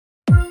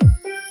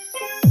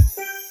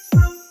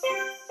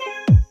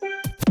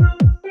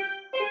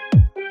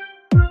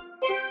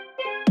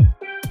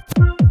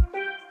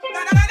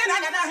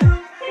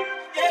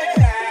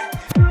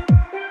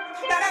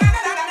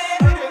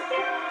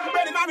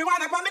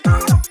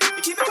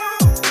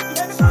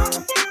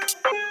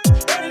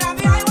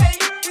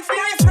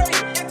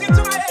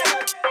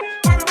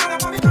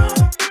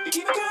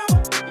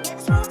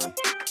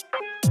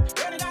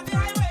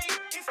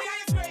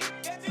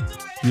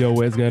Yo,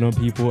 what is going on,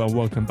 people, and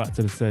welcome back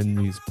to the Certain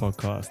News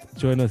podcast.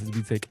 Join us as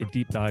we take a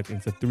deep dive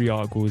into 3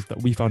 articles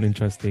that we found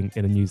interesting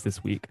in the news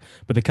this week.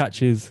 But the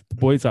catch is, the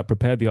boys that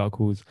prepared the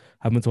articles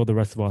haven't told the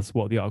rest of us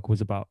what the article is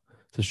about.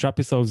 So strap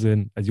yourselves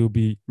in, as you'll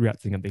be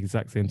reacting at the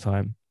exact same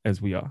time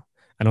as we are.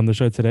 And on the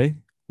show today,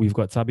 we've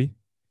got Tabi.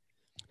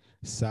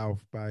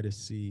 South by the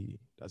Sea.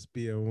 That's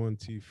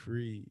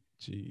BL123.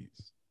 Jeez.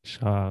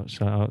 Shout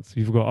outs.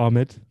 We've got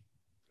Ahmed.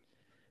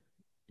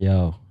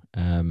 Yo,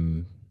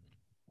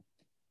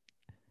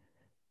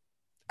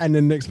 And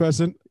then next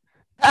person.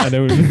 and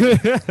then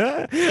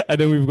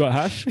we've got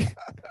Hash.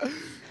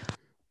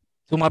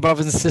 To my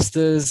brothers and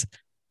sisters,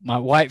 my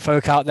white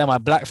folk out there, my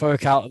black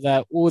folk out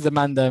there, all the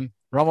mandem.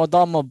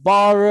 Ramadan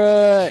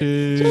Mubarak.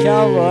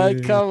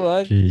 Come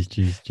on.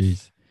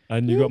 Jeez.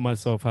 And you got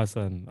myself,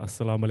 Hasan.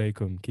 Assalamu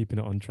alaikum. Keeping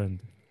it on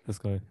trend. Let's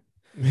go.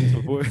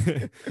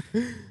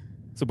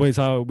 So boys,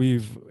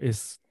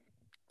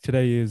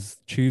 today is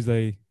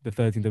Tuesday, the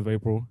 13th of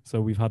April.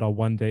 So we've had our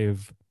 1 day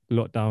of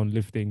lockdown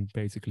lifting,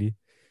 basically.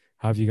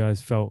 How have you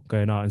guys felt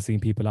going out and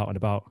seeing people out and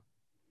about?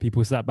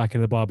 People sat back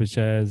in the barber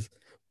chairs,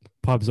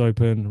 pubs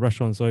open,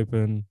 restaurants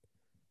open,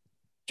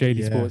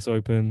 JD Sports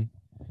open.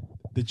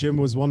 The gym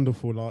was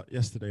wonderful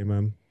yesterday,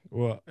 man.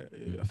 Well,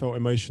 I felt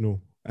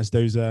emotional as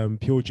those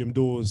Pure Gym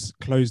doors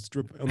closed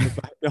on the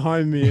back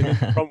behind me and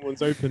the front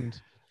ones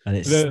opened. And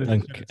it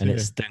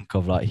stunk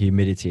of like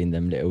humidity in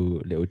them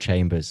little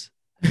chambers.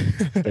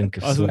 Stunk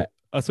of sweat.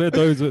 I swear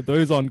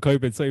those aren't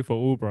COVID safe at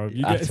all, bro.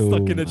 You get stuck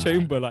in a man.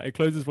 chamber, like it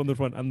closes from the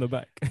front and the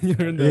back.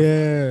 You're in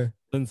there.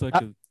 10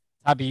 seconds.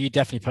 Abby, you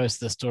definitely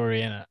posted a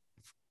story in it.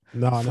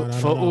 No.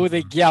 For all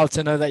the gal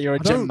to know that you're a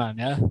gym man,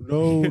 yeah?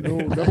 No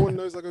one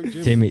knows I go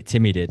gym.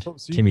 Timmy did.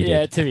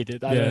 Yeah, Timmy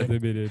did. Timmy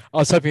did. I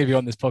was hoping he'd be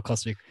on this podcast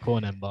so we could call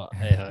him, but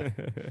hey.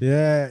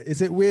 Yeah,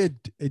 is it weird?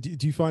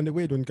 Do you find it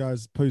weird when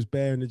guys pose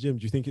bare in the gym?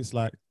 Do you think it's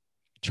like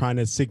trying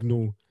to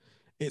signal?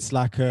 It's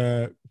like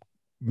a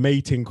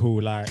mating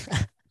call, like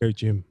go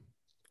gym.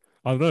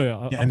 I don't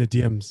know. Get in the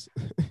DMs.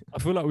 I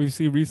feel like we've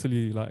seen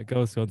recently, like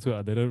girls on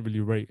Twitter, they don't really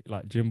rate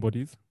like gym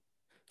bodies,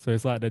 so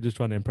it's like they're just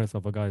trying to impress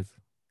other guys.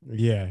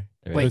 Yeah.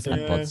 Wait, dad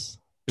bods.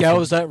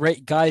 Girls don't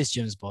rate guys'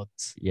 gyms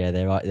bods. Yeah,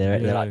 they're right. They're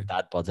like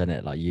dad bods, isn't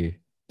it? Like you.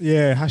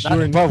 Yeah,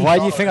 Bro, why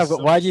do you think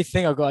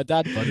I've got a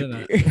dad bod,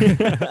 isn't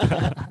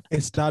it?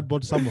 It's dad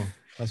bod summer.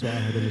 That's what I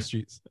heard on the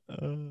streets.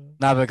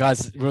 Nah, but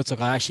guys, real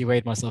talk, I actually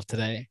weighed myself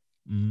today.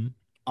 Mm-hmm.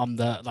 I'm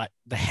the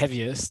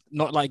heaviest,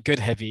 not like good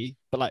heavy,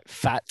 but like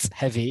fat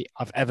heavy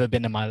I've ever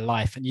been in my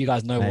life. And you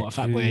guys know what a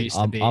fat boy I used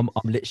to be. I'm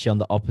literally on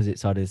the opposite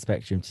side of the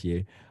spectrum to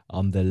you.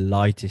 I'm the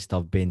lightest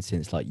I've been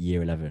since like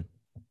year 11.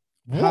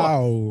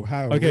 How?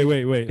 Okay,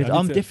 wait. Because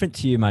I'm different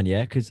to you, man.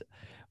 Yeah, because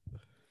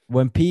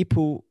when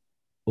people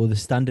or the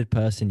standard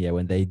person,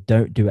 when they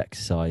don't do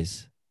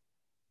exercise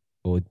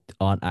or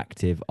aren't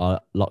active, are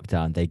locked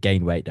down, they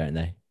gain weight, don't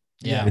they?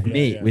 Yeah. With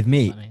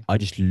me, I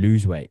just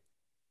lose weight.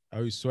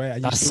 Oh, swear.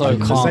 That's so calm,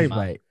 the same man.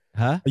 Weight.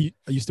 Huh?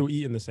 Are you still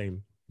eating the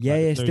same? Yeah,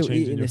 Like, no still change in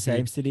eating your the same,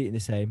 food? still eating the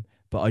same.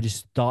 But I just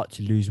start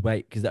to lose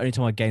weight because the only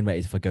time I gain weight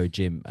is if I go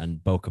gym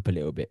and bulk up a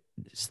little bit,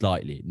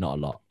 slightly, not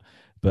a lot.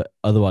 But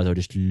otherwise, I'll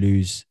just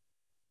lose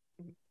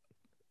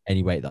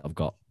any weight that I've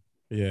got.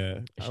 Yeah.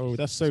 Oh,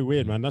 that's so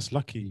weird, man. That's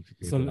lucky.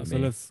 So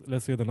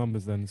let's hear the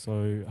numbers then.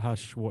 So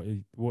Hash, what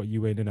are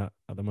you weighing in at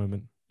the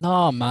moment?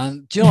 No,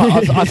 man. Do you know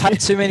what? I've had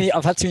too many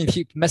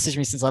people message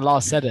me since I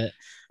last said it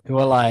who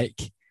are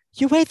like,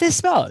 you weigh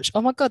this much?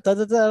 Oh my God, da.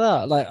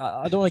 Like,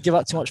 I don't want to give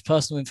out too much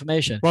personal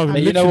information. Bro,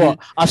 But you know what?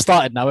 I've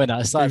started now, innit?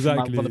 I started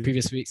Exactly. from the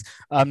previous weeks.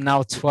 I'm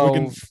now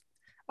 12.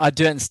 I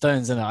do it in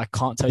stones, innit? I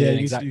can't tell you the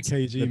exact.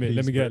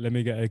 kg, Let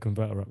me get a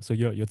converter up. So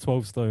you're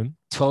 12 stone.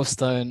 12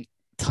 stone,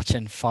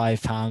 touching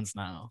 5 pounds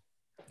now.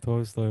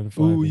 12 stone,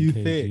 5 Ooh, you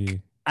kg. thick.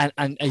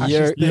 And a Hash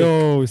year, is thick.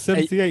 Yo,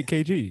 78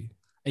 kg.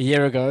 a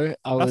year ago,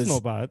 That's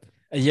not bad.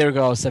 a year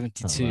ago I was Not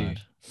 72.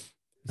 bad.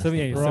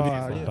 78 is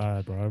Right, not yeah.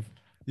 bad, bro.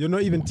 You're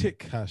not even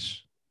tick,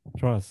 Hash.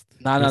 Trust.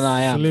 No, You're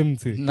I am. Slim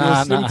tick. You're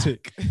Nah, slim nah.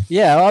 tick.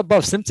 Yeah,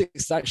 above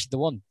Simtic's actually the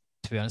one,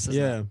 to be honest.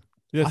 Isn't it? Yeah.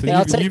 Yeah, I so think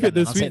I'll take you've that hit the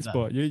then, I'll sweet take that.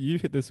 spot.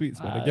 You've hit the sweet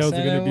spot. The Ah, girls are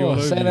say going to no be all more,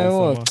 over say you no this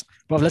more. summer.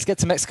 Bro, let's get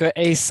to Mexico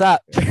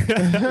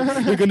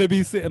ASAP. You're going to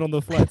be sitting on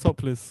the flight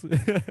topless.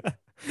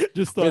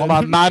 Just With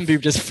my man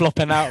boob just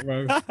flopping out,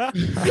 bro.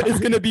 It's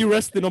going to be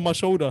resting on my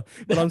shoulder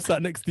when I'm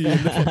sat next to you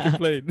in the fucking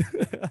plane.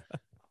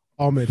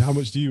 Ahmed, how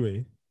much do you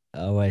weigh?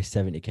 I weigh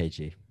 70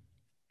 kg.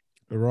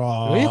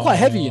 Right. Well, you're quite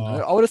heavy, you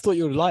know. I would have thought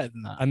you were lighter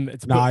than that. And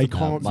it's Nah, you No,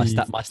 can't my be.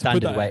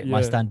 standard that- weight. yeah.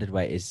 My standard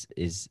weight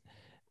is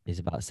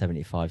about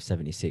 75,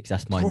 76.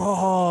 That's my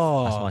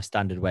Bro,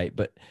 standard weight.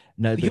 But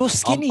no, you're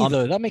skinny I'm-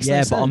 though. That makes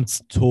yeah, no but I'm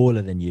sense.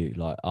 taller than you.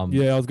 Like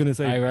Yeah, I was going to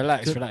say, Hey,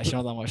 relax. Put-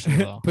 You're not that much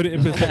taller. put it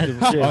in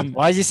perspective.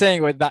 Why is he saying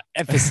it with that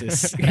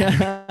emphasis?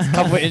 A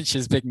couple of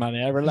inches, big man.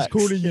 Yeah, relax.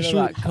 calling you know,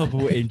 short. that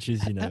couple of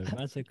inches, you know.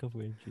 That's a couple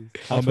of inches.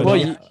 Ahmed,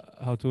 Well,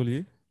 how tall are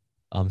you?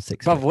 I'm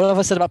 6 Bro, foot. what have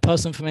I said about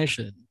personal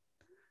information?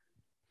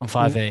 I'm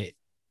 5'8".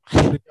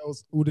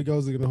 All the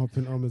girls are gonna hop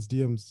in Ahmed's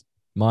DMs.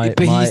 But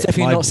he's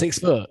definitely not 6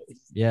 foot.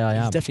 Yeah, I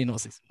He's am. definitely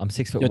not 6 foot. I'm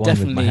 6'1" You're with my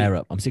definitely- hair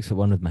up. I'm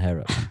 6'1" with my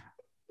hair up.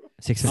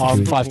 6'2". I'm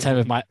with- 5'10"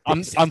 with my.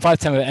 I'm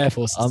 5'10" with Air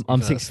Force.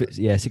 I'm 6'.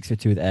 Yeah,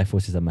 6'2" with Air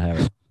Forces and my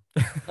hair.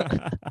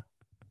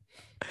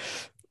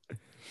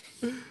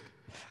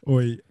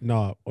 Oi,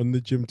 nah, on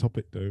the gym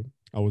topic though,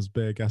 I was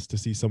bare gassed to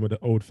see some of the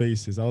old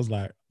faces. I was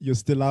like, you're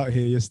still out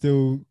here. You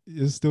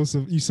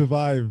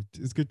survived.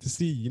 It's good to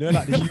see. You know,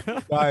 like the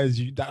huge guys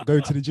that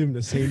go to the gym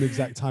the same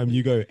exact time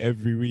you go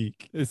every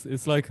week.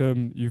 It's like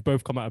you've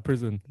both come out of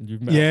prison and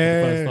you've met up for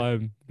the first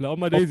time. Like, on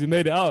my days, you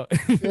made it out.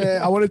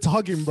 Yeah, I wanted to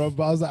hug him, bro,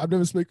 but I was like, I've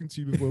never spoken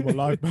to you before in my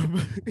life, bro.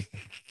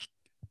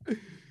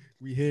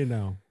 We here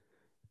now.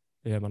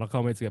 Yeah, man, I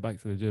can't wait to get back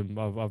to the gym.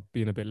 I've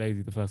been a bit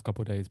lazy the first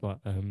couple of days, but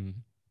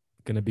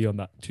gonna be on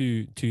that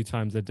two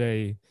times a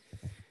day.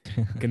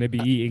 Gonna be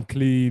eating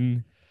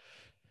clean.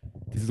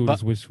 This is all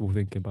just wishful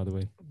thinking, by the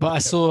way. But I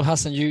saw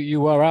Hassan. You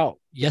were out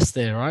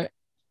yesterday, right?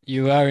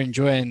 You were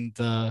enjoying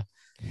the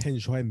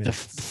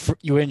Enjoyment.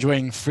 you were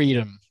enjoying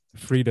freedom.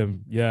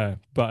 Freedom, yeah.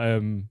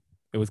 But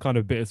it was kind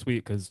of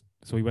bittersweet because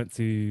we went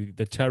to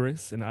the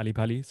terrace in Ali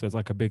Pali. So it's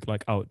like a big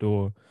like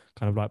outdoor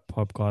kind of like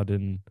pub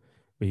garden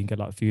where you can get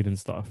like food and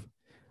stuff.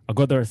 I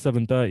got there at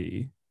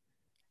 7:30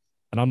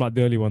 and I'm like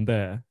the only one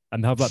there.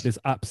 And they have like this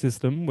app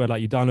system where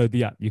like you download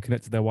the app, you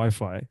connect to their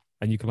Wi-Fi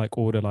and you can like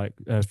order like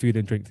food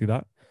and drink through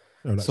that.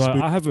 Oh, like So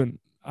I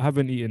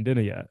haven't eaten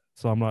dinner yet.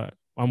 So I'm like,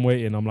 I'm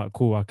waiting. I'm like,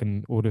 cool, I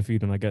can order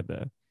food when I get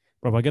there.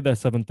 But if I get there at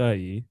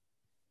 7:30,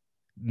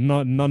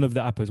 none of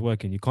the app is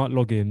working. You can't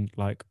log in.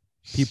 Like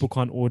people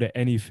can't order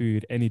any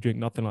food, any drink,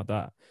 nothing like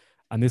that.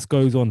 And this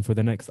goes on for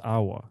the next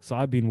hour. So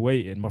I've been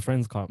waiting. My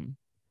friends come.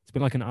 It's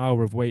been like an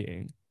hour of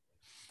waiting.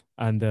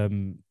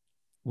 And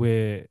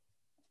we're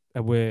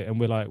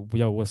like,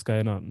 yo, what's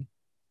going on?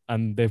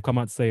 And they've come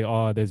out to say,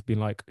 there's been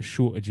like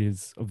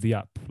shortages of the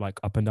app, like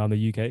up and down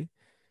the UK. And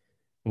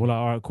we're like,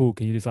 all right, cool.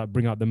 Can you just like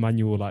bring out the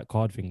manual like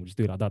card thing? We'll just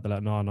do it like that. They're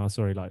like, no,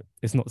 sorry, like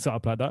it's not set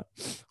up like that.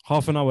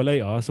 Half an hour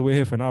later, so we're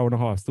here for an hour and a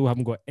half, still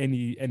haven't got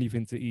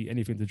anything to eat,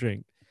 anything to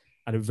drink.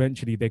 And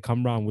eventually they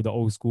come round with the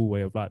old school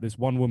way of like this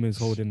one woman's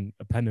holding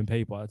a pen and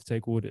paper to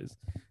take orders.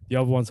 The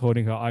other one's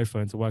holding her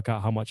iPhone to work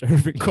out how much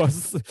everything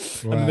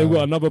costs. Wow. And then they've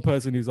got another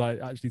person who's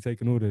like actually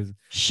taking orders.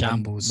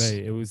 Shambles.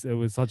 Mate, it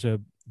was such a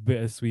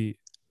bittersweet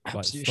like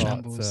Absolute start.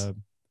 shambles.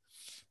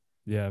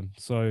 Yeah,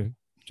 so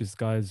just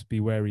guys, be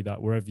wary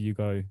that wherever you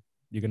go,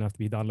 you're gonna have to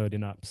be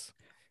downloading apps.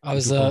 I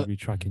was People will be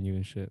tracking you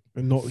and shit.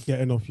 And not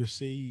getting off your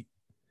seat,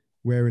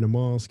 wearing a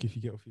mask if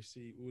you get off your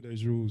seat, all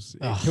those rules.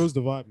 It kills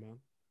the vibe, man.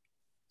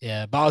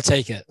 yeah, but I'll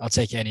take it. I'll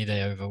take it any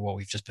day over what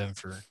we've just been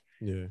through.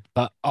 Yeah.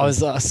 But I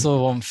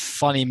saw one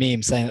funny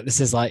meme saying that this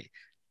is like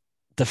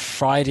the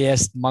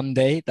Fridiest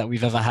Monday that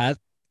we've ever had.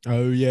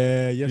 Oh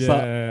yeah, yes.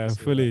 Yeah,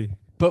 fully.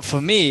 But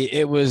for me,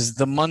 it was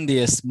the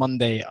Mondiest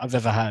Monday I've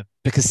ever had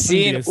because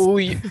seeing Mondiest. all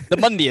you, the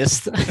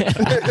Mondiest,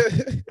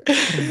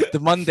 the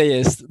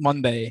Mondayest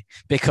Monday,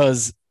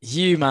 because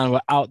you, man,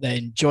 were out there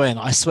enjoying.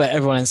 I swear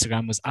everyone on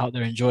Instagram was out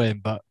there enjoying,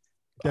 but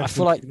I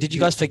feel like, did you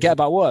guys forget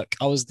about work?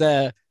 I was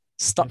there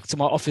stuck to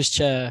my office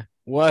chair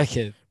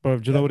working. Bro,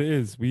 do you know what it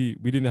is? We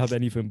didn't have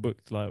anything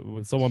booked. Like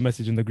when someone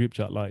messaged in the group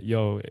chat, like,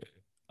 yo,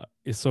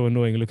 it's so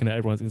annoying looking at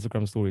everyone's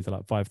Instagram stories at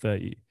like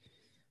 5:30.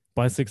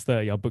 By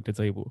 6:30, I booked a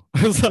table.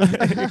 I was like,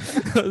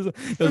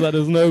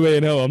 there's no way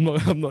in hell I'm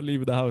not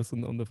leaving the house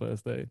on the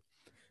first day.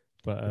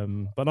 But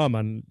no,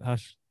 man,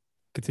 Hash,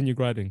 continue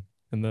grinding.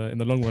 In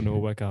the long run, it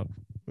will work out.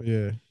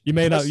 Yeah. You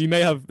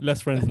may have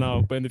less friends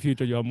now, but in the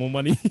future you have more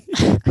money.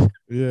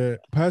 Yeah.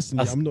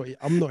 Personally,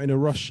 I'm not in a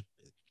rush,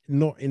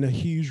 not in a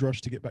huge rush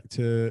to get back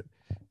to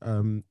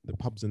the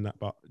pubs and that,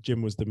 but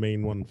gym was the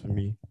main one for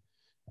me.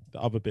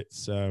 The other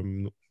bits,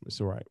 it's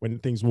all right. When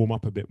things warm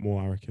up a bit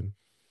more, I reckon.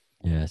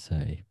 Yeah,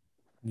 so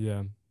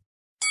Yeah.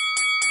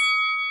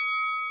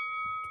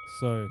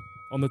 So,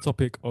 on the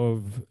topic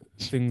of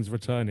things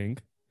returning,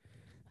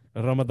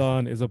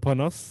 Ramadan is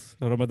upon us.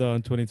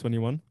 Ramadan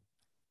 2021.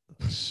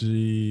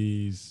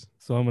 Jeez.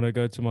 So I'm gonna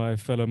go to my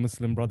fellow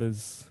Muslim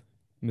brothers,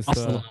 Mr.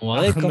 Assalamu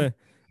alaikum.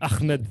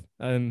 Ahmed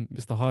and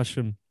Mr.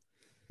 Hashim.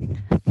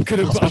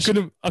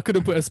 I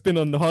couldn't put a spin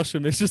on the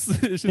Hashim. It's just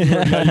really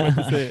how you meant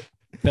to say it.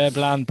 Bare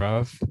bland,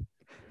 bro.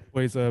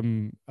 Boys,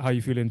 how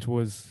you feeling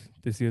towards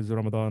this year's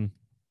Ramadan?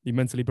 You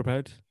mentally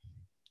prepared?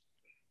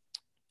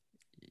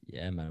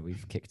 yeah, man,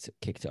 we've kicked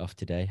it off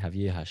today. Have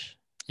you, Hash?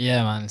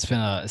 Yeah, man,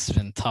 it's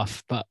been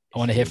tough, but I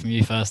want to hear from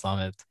you first,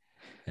 Ahmed.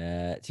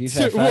 To be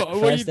fair,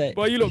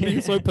 Why are you not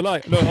being so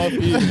polite? No, after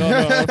you.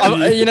 No.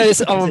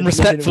 I'm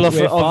respectful of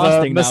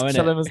fasting now, innit?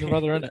 fellow Muslim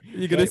brother, innit?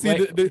 You're gonna see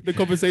the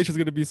conversation's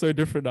gonna be so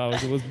different now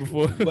as it was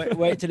before.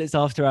 wait till it's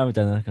after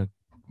Ramadan and I can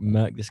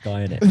murk this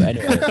guy in it. But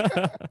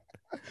anyway,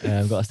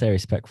 I've got to stay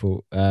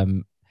respectful.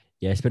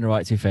 Yeah, it's been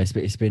alright to be fair.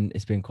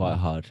 It's been quite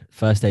hard.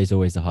 First day is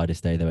always the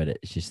hardest day though, isn't it?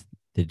 It's just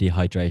the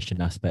dehydration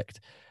aspect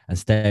and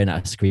staring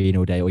at a screen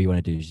all day. All you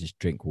want to do is just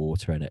drink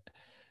water in it.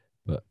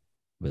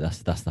 But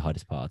that's the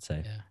hardest part, I'd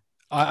say. Yeah.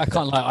 I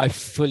can't lie, I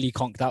fully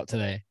conked out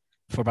today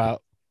for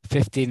about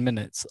 15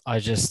 minutes. I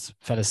just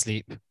fell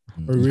asleep.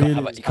 Oh, really?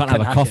 You can't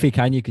have a coffee,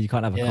 can you? Because you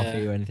can't have a Yeah.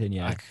 coffee or anything.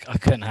 Yeah. I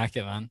couldn't hack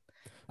it, man.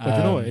 But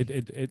you know what?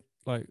 It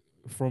like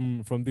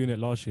from doing it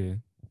last year,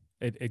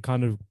 it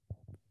kind of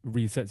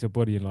resets your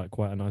body in like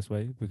quite a nice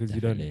way because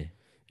Definitely.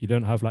 you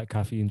don't have like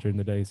caffeine during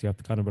the day, so you have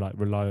to kind of like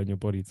rely on your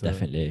body to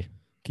Definitely.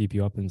 keep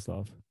you up and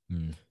stuff.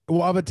 Mm.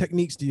 What other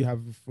techniques do you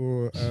have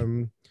for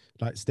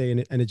like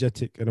staying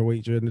energetic and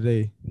awake during the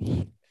day?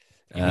 You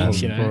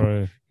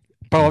know.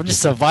 Bro, I'm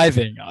just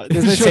surviving.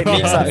 There's no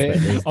techniques out here.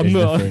 There's I'm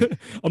nothing.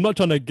 not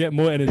trying to get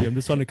more energy. I'm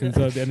just trying to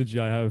conserve the energy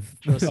I have.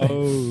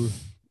 Oh,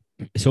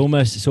 It's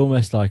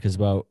almost like as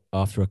well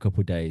after a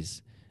couple of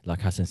days,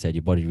 like Hasan said,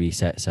 your body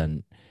resets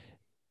and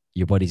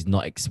your body's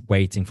not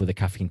waiting for the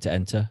caffeine to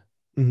enter.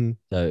 mhm.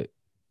 So,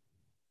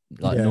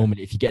 like Yeah.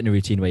 normally, if you get in a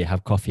routine where you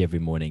have coffee every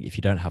morning, if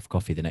you don't have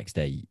coffee the next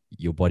day,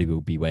 your body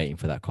will be waiting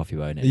for that coffee,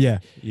 won't it? Yeah,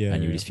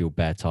 And you yeah. just feel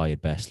bare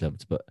tired, bare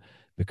slumped. But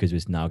because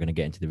we're now going to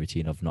get into the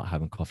routine of not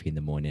having coffee in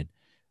the morning,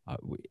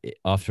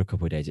 after a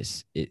couple of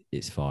days,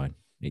 it's fine.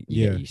 You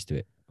Yeah. get used to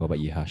it. What about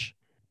you, Hash?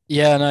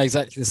 Yeah, no,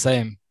 exactly the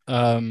same.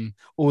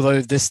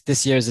 Although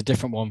this year is a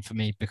different one for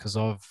me because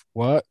of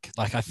work.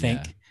 Like I think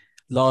Yeah.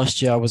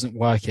 last year I wasn't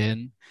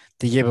working.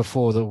 The year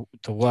before,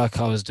 the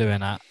work I was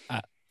doing at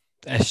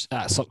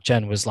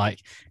SocGen was like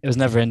it was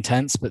never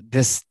intense. But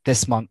this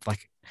month,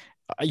 like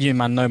you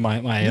man know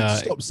You need to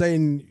stop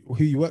saying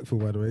who you work for,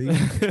 by the way.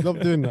 Stop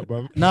doing that,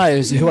 bro. no, it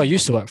was who I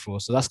used to work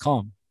for, so that's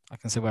calm. I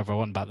can say whatever I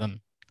want about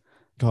them.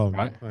 Calm.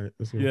 Right. All right,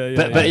 that's good.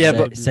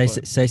 But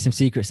say some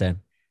secrets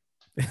then.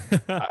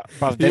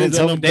 Bruv, they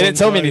didn't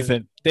tell me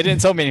anything. They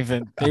didn't tell me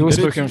anything. They all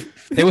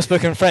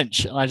spoken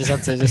French, and I just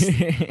had to just.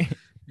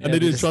 And they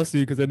didn't trust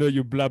you because they know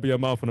you blabber your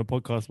mouth on a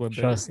podcast one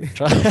day.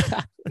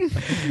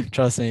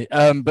 Trust me.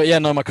 But yeah,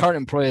 no, my current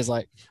employer is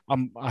like,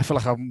 I feel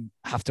like I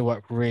have to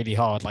work really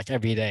hard, like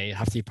every day,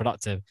 have to be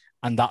productive,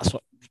 and that's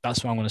where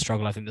I'm going to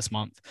struggle, I think, this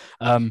month.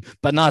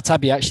 But now,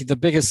 Tabi, actually, the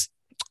biggest,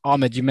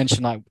 Ahmed, you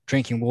mentioned like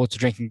drinking water,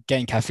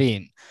 getting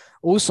caffeine.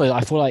 Also, I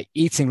feel like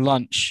eating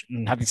lunch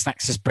and having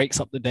snacks just breaks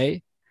up the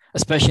day,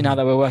 especially now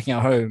that we're working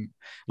at home.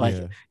 Like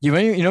you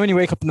know when you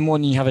wake up in the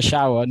morning, you have a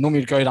shower. Normally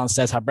you go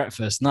downstairs, have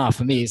breakfast. Nah,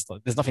 for me, it's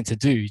like there's nothing to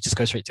do. You just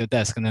go straight to your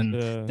desk, and then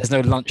there's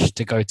no lunch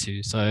to go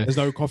to. So there's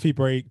no coffee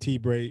break, tea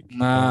break.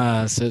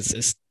 Nah, so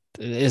it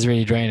is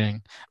really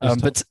draining.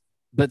 But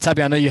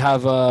Tabi, I know you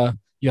have a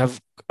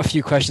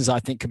few questions that I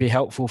think could be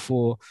helpful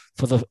for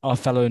our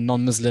fellow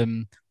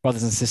non-Muslim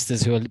brothers and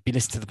sisters who will be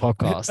listening to the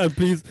podcast. And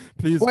please.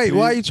 Wait,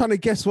 why are you trying to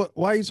guess what?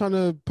 Why are you trying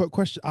to put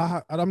questions?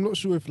 I'm not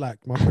sure if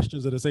like my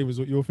questions are the same as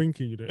what you're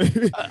thinking. You know.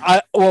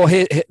 Well,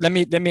 here, let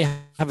me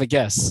have a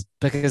guess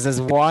because there's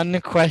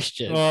one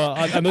question,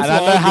 and I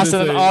know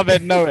Hasan and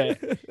Ahmed know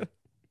it.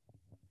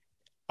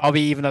 Are we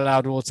even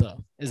allowed water?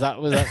 Was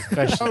that the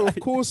question? Oh, of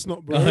course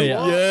not, bro. Oh,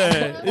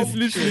 yeah. It's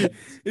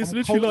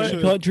literally like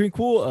You can't drink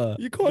water.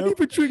 You can't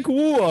even drink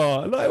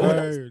water. Like,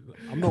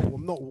 no,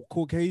 I'm not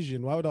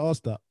Caucasian. Why would I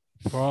ask that?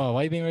 Bro,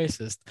 why are you being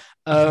racist?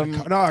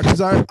 No,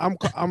 because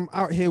I'm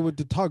out here with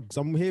the tugs.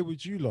 I'm here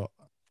with you lot.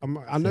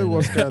 I know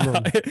what's going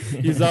on.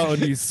 He's out on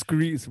these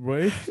streets,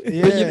 bro.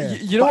 Yeah.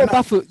 You know what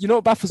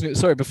baffles me?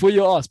 Sorry, before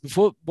you ask,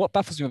 what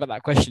baffles me about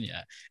that question,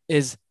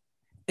 is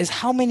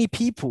how many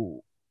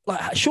people.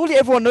 Like, surely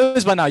everyone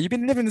knows by now. You've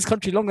been living in this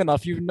country long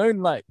enough. You've known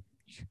like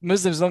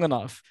Muslims long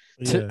enough.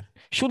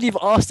 Surely you've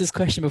asked this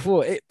question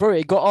before. It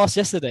got asked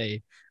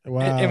yesterday.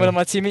 Wow. In one of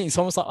my team meetings,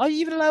 someone was like, "Are you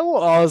even allowed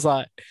water?" I was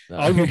like,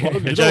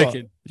 "You're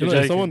joking."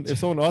 If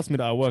someone asked me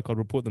that at work, I'd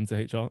report them to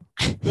HR.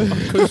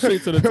 Go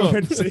straight to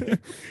the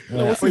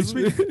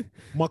top.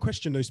 My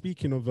question though,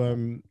 speaking of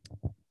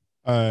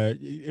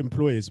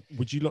employers,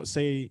 would you not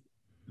say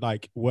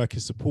like work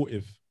is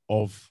supportive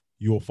of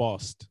your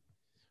fast?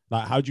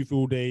 Like, how do you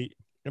feel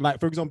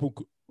like, for example,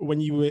 when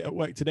you were at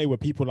work today, were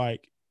people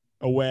like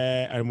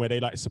aware and were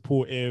they like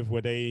supportive? Were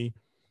they,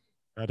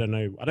 I don't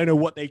know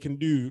what they can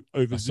do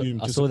over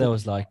Zoom. I saw there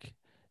was like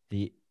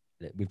we've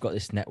got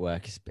this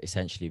network,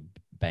 essentially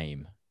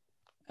BAME.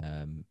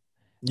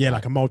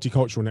 Like a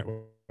multicultural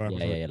network.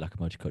 Yeah, like a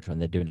multicultural, and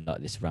they're doing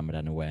like this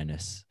Ramadan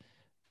awareness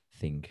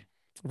thing.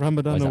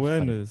 Ramadan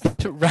awareness.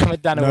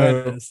 Ramadan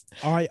awareness.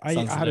 I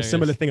had a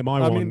similar thing at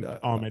my one,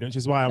 Ahmed, which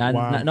is why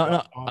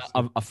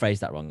I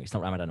phrased that wrong. It's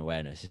not Ramadan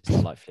awareness. It's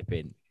not like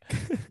flipping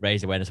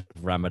raise awareness of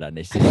Ramadan.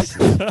 It's just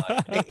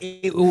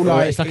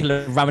it's like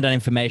a Ramadan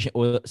information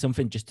or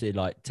something just to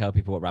like tell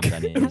people what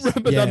Ramadan is.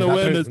 Ramadan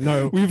awareness.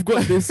 No, we've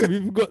got this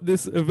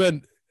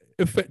event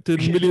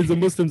affecting millions of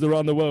Muslims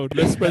around the world.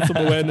 Let's spread some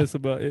awareness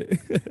about it.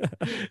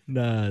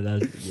 No,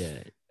 that's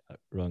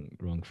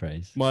wrong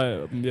phrase.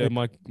 My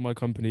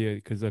company,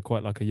 because they're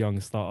quite like a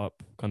young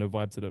startup kind of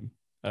vibe to them.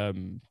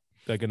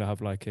 They're gonna have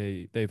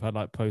they've had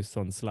like posts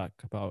on Slack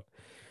about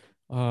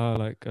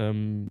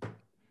Ramadan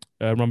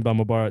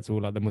Mubarak to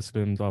all like the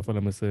Muslims, our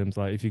fellow Muslims.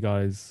 Like, if you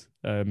guys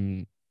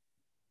need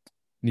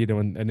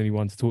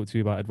anyone to talk to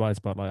about advice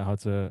about like how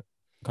to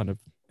kind of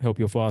help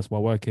your fast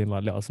while working,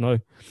 like, let us know.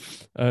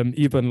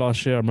 Even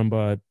last year, I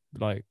remember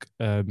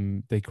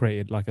they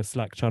created like a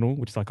Slack channel,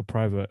 which is like a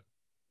private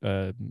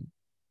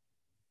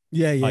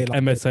like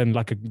MSN,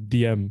 like a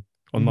DM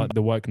on like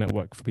the work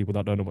network for people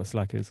that don't know what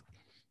Slack is.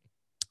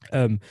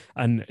 And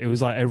it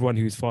was like everyone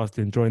who's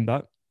fasting joined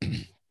that.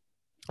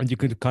 And you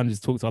could kind of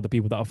just talk to other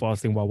people that are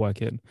fasting while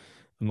working.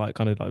 and like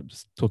kind of like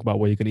just talk about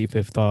what you're gonna eat for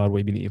iftar, what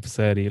you're gonna eat for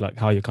sehri, like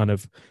how you're kind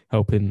of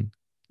helping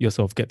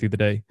yourself get through the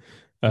day.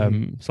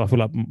 So I feel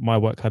like my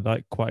work had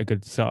like quite a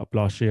good setup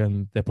last year,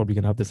 and they're probably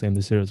gonna have the same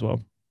this year as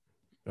well.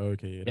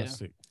 Okay, yeah, that's Yeah.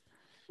 sick.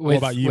 What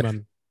about you,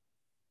 man?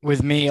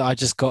 With me, I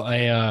just got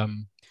a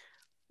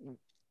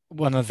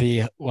one of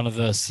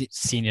the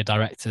senior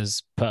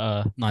directors put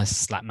a nice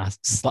Slack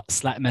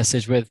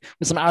message with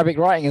some Arabic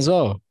writing as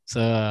well.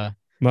 So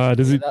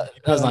Does it? that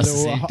was nice to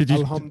see. Did you-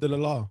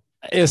 Alhamdulillah.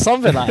 It was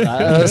something like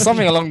that,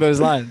 something along those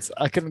lines.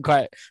 I couldn't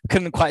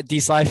quite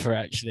decipher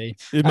actually.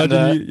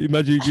 Imagine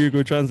you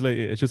Google Translate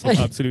it. It's just like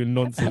absolute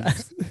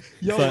nonsense.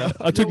 Yo, It's like,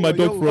 I took my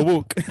dog for a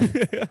walk.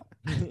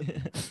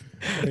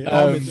 Hey,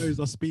 Ahmed knows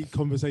I speak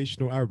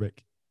conversational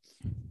Arabic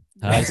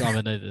How does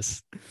Ahmed know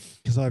this?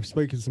 because I've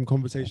spoken some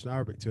conversational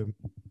Arabic to him.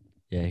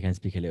 Yeah, he can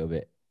speak a little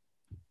bit.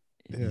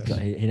 Yeah.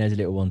 He knows a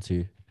little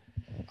 1-2.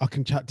 I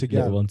can chat to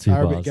Little gal, 1-2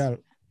 Arabic bars. gal.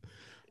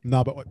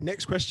 Nah, but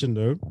next question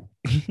though.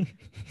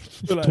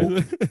 Like-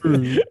 Talk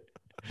through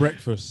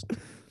breakfast,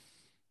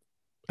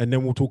 and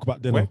then we'll talk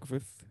about dinner.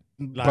 Breakfast.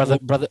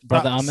 Like, brother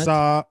Ahmed.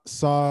 Well,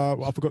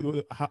 I forgot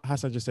what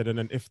Hasan just said, and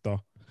then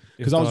iftar.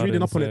 Because I was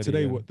reading up on it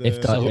today. What the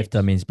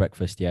Iftar means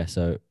breakfast, yeah.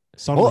 So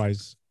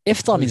sunrise,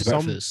 Iftar means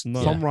Sun- breakfast.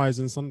 No. sunrise,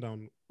 and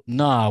sundown.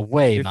 Nah,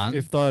 way, man.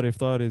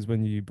 Iftar is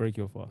when you break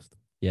your fast.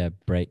 yeah,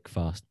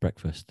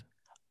 breakfast.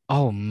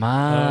 Oh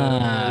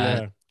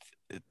man,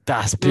 Yeah.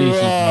 that's spooky,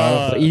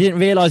 bro. But you didn't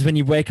realize when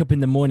you wake up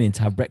in the morning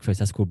to have breakfast,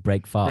 that's called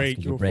break fast. Break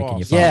 'cause you're your breaking your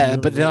fast. fast. Yeah,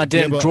 but then I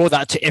didn't but- draw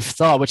that to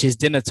iftar, which is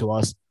dinner to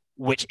us,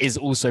 which is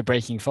also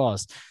breaking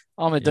fast.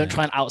 Ahmed, don't Yeah.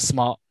 try and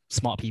outsmart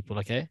smart people,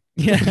 okay?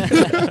 Yeah, come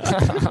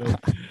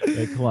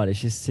on, it's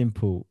just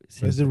simple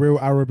There's a real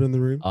Arab in the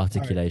room.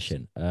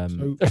 articulation.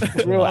 So,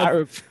 Real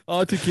Arab.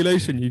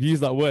 Articulation. You've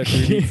used that word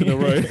 3 weeks in a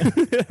row.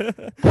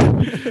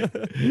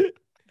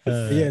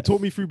 yeah,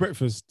 talk me through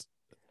breakfast.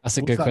 That's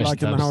a What's good that question.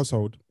 like in the Tabs.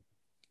 household?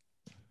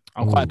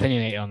 I'm quite Ooh.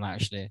 opinionated on that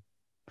actually.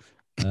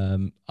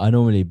 I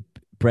normally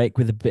break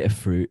with a bit of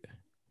fruit.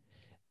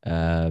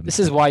 This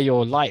is why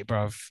you're light,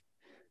 bruv.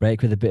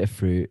 Break with a bit of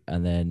fruit,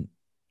 and then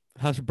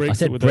Hash I breaks it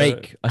said with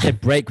break. I said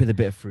break with a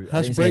bit of fruit. I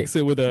Hash didn't say breaks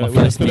it with my a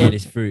first meal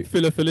is fruit.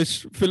 Fam,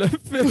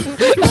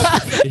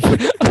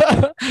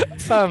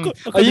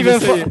 I are you even? couldn't even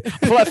say I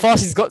feel like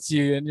fasting's got to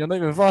you, and you're not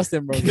even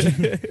fasting, bro.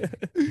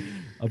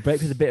 I'll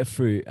break with a bit of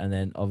fruit, and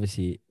then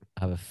obviously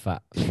have a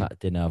fat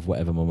dinner of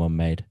whatever my mum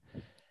made.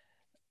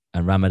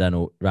 And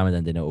Ramadan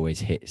dinner always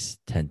hits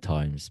 10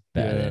 times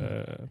better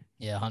than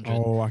Yeah, 100.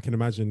 Oh, I can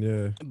imagine.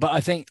 Yeah. But I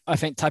think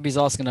Tabby's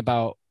asking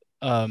about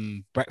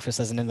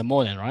breakfast as in the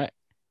morning, right?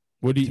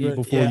 What do you eat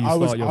before Yeah, you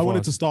start your I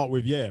wanted to fast? start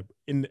with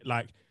in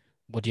like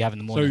What do you have in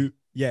the morning? so.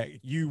 Yeah,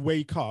 you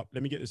wake up.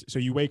 Let me get this. So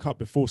you wake up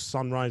before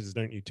sun rises,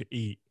 don't you, to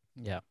eat?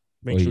 Yeah.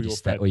 Make or sure you you're just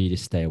stay, fed. or you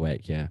just stay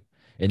awake. Yeah.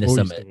 In the Or you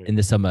summer, stay awake. in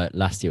the summer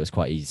last year it was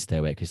quite easy to stay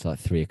awake. It's like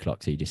 3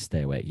 o'clock, so you just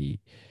stay awake. You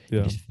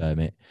Yeah. just firm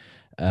it.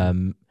 I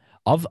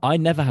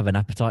never have an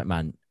appetite,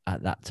 man.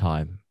 At that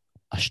time,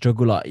 I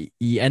struggle. Like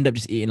you end up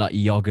just eating like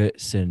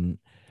yogurts and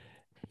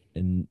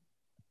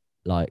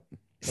like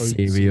Oats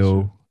and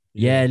cereal. shit.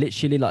 Yeah,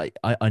 literally, like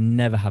I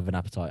never have an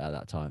appetite at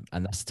that time,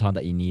 and that's the time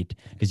that you need,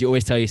 because you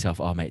always tell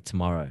yourself, "Oh, mate,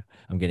 tomorrow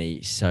I'm gonna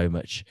eat so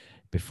much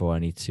before I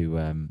need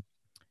to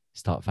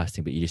start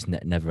fasting," but you just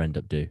never end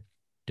up doing.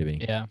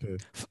 Yeah. Okay.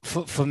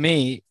 For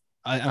me,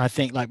 I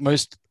think like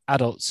most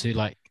adults who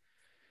like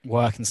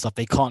work and stuff,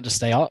 they can't just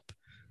stay up.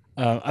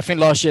 I think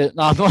last year,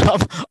 no,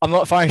 I'm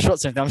not firing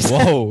shots at them.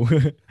 Whoa!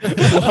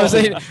 I'm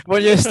saying, well,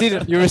 you were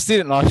a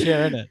student last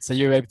year, innit? So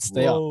you were able to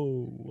stay up.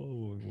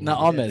 Whoa! No,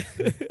 Ahmed,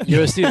 you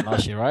were a student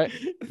last year, right?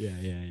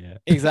 Yeah.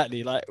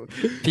 Exactly. Like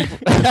people,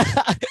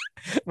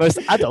 most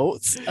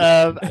adults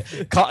can't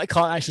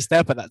actually stay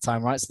up at that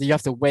time, right? So you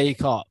have to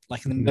wake up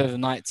like in the middle of the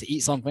night to eat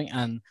something,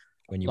 and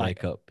When you like-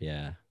 wake up,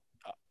 yeah.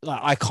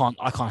 like I can't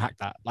hack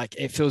that. Like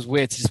it feels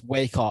weird to just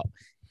wake up,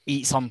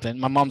 eat something.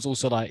 My mum's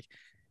also like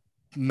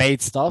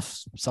made stuff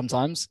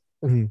sometimes.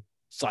 Mhm.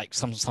 It's like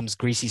sometimes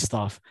greasy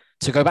stuff.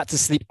 To go back to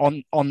sleep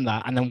on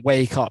that and then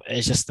wake up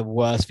is just the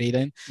worst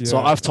feeling. So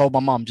Yeah. I've told my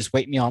mum, just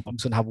wake me up. I'm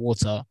just gonna have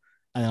water,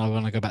 and then I'm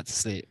gonna go back to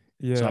sleep.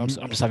 Yeah, So I'm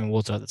just having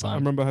water at the I time.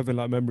 remember having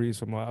like memories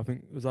from like I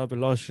think it was either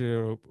last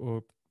year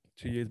or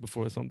 2 years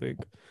before or something,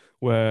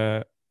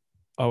 where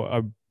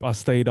I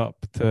stayed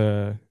up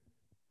instead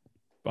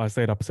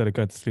of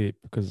going to sleep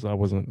because I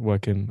wasn't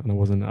working and I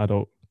wasn't an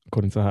adult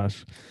according to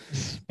Hash.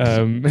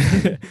 And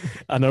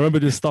I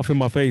remember just stuffing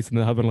my face and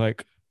then having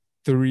like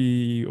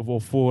 3 or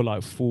 4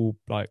 like full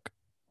like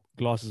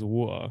glasses of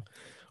water.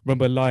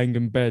 Remember lying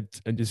in bed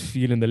and just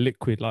feeling the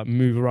liquid like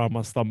move around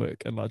my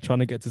stomach and like trying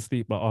to get to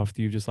sleep, but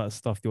after you've just like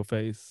stuffed your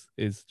face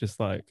is just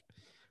like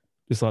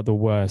the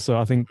worst. So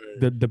I think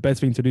the best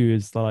thing to do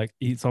is to, like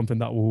eat something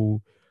that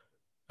will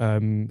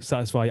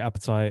satisfy your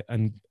appetite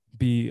and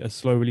be a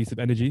slow release of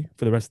energy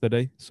for the rest of the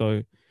day.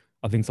 So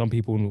I think some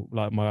people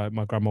like my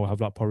grandma will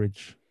have like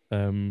porridge,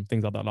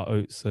 things like that, like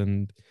oats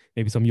and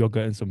maybe some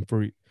yogurt and some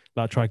fruit.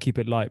 Like try to keep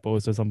it light, but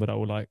also something that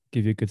will like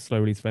give you a good slow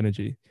release of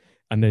energy.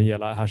 And then yeah,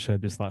 like Hasha,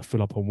 just like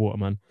fill up on water,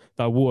 man.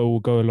 That water will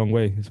go a long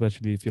way,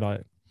 especially if you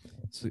like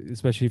So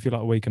especially if you're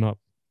like waking up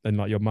and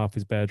like your mouth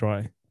is bare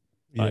dry.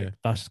 Like Yeah.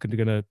 that's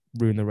gonna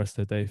ruin the rest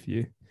of the day for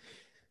you.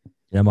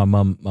 You know, my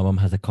mum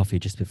has a coffee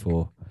just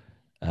before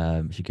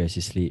she goes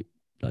to sleep.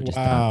 Like just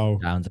Wow.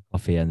 downs a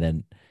coffee, and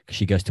then cause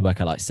she goes to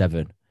work at like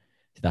 7.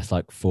 So that's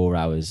like 4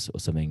 hours or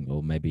something,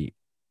 or maybe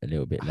a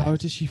little bit less. How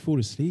does she fall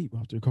asleep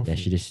after a coffee? Yeah,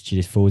 she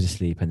just falls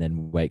asleep and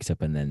then wakes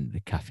up, and then the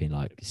caffeine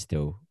like is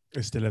still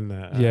It's still in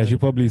there. Yeah, she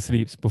probably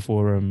sleeps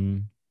before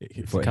It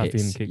hits before the it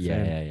caffeine hits. kicks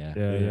Yeah, in. yeah,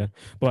 yeah. Yeah.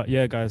 But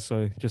yeah, guys,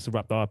 so just to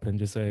wrap that up and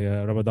just say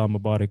Ramadan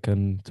Mubarak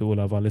and to all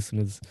of our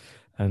listeners,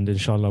 and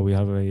inshallah we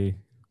have a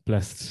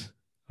blessed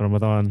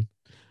Ramadan.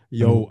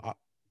 Yo,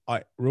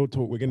 I real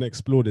talk. We're gonna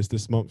explore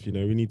this month. You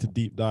know, we need to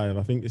deep dive.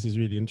 I think this is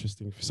really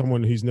interesting for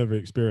someone who's never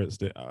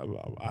experienced it.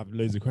 I have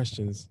loads of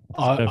questions.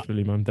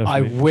 Definitely, man.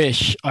 I Definitely.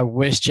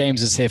 wish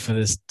James was here for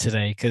this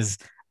today, because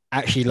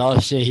actually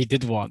last year he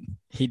did one.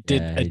 He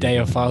did Yeah, a he day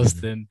did of one.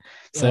 fasting.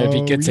 So it'd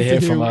be Oh, good we to need hear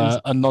to hear from what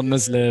his- a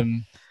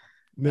non-Muslim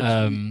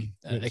Next week.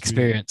 Next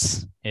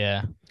experience.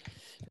 Yeah.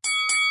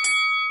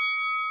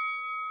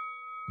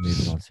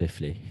 Moving on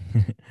swiftly.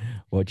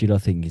 What do you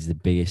lot think is the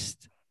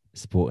biggest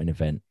sporting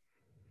event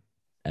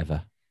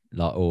ever,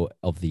 like, or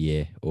of the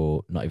year,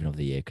 or not even of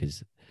the year,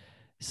 because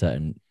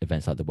certain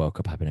events like the World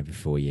Cup happen every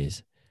 4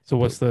 years. So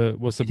what's the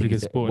What do you think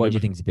biggest is sport? what do you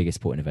think is the biggest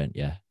sporting event?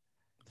 Yeah,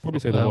 Probably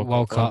say the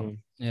World Cup. final.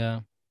 Yeah.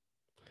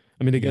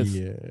 I mean, I guess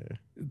Yeah.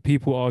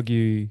 people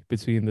argue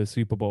between the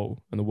Super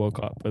Bowl and the World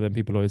Cup, but then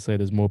people always say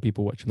there's more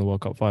people watching the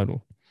World Cup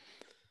final.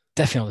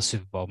 Definitely not the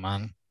Super Bowl,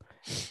 man.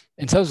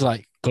 In terms of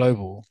like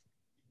global,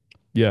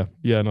 Yeah,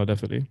 no,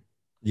 definitely.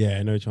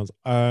 Yeah, no chance.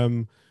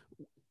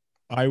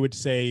 I would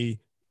say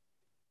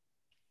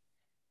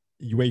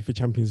UEFA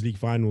Champions League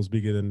finals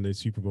bigger than the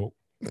Super Bowl.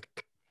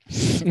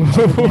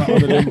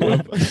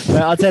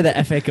 Well, I'd say the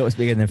FA Cup was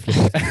bigger than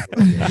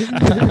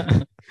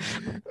flipping.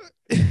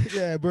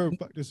 Yeah, bro,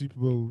 fuck the Super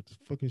Bowl. It's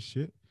fucking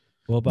shit.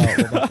 What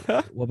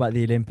about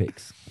the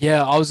Olympics?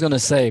 yeah, I was gonna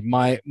say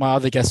my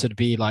other guess would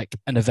be like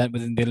an event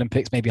within the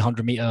Olympics, maybe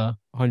 100-meter.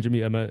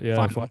 100-meter, yeah,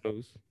 Final.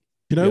 finals.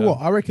 You know Yeah. what?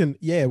 I reckon.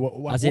 Yeah.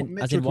 What As in,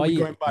 metric why are we you-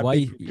 going by? why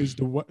you- Because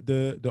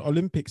the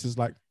Olympics is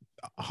like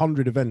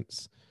 100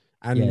 events,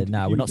 and Yeah, if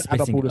no, you we're not add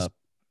up splitting all it this- up.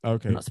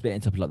 Okay. We're not splitting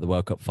it up like the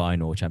World Cup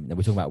final or champion.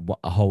 We're talking about what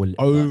a whole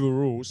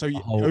Overall, so a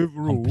whole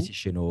overall,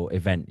 competition or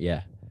event.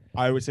 Yeah,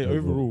 I would say overall.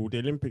 overall, the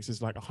Olympics is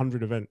like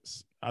 100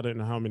 events. I don't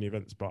know how many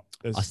events, but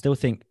there's. I still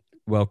think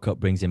World Cup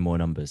brings in more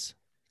numbers.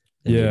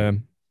 than the Yeah,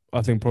 Olympics.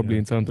 I think probably Yeah.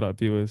 in terms of like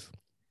viewers.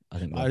 I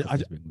think I- World Cup I-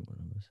 does bring more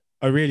numbers.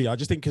 Oh, really? I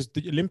just think because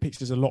the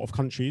Olympics is a lot of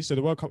countries. So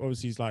the World Cup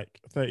obviously is like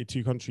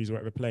 32 countries or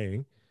whatever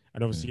playing,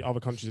 and obviously other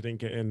countries that didn't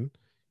get in.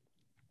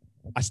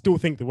 I still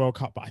think the World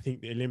Cup, but I think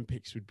the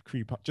Olympics would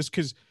creep up just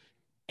because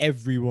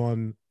every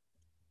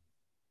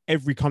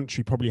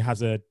country probably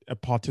has a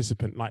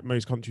participant. Like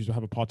most countries will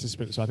have a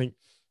participant. So I think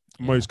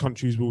most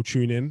countries will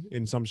tune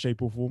in some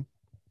shape or form.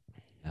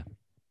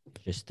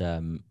 Just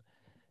some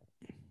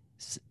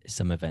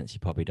events you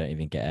probably don't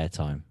even get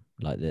airtime.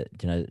 Like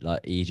like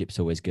Egypt's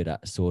always good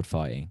at sword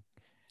fighting.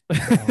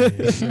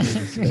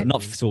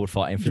 Not sword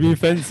fighting. Do you mean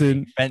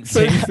fencing?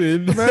 Fencing.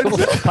 Fencing.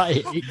 Sword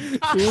fighting.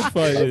 Sword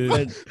fighting.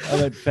 I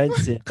went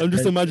fencing. I'm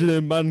just imagining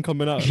a man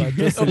coming out like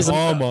dressed in Obviously-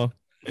 armor.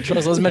 I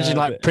was mentioning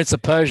Yeah, like but- Prince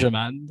of Persia,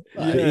 man.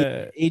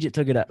 Yeah. Egypt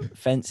took it at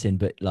fencing,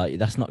 but like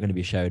that's not going to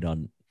be shown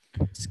on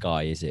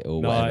Sky, is it?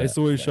 Or No, whatever. it's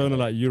always shown on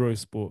like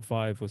Eurosport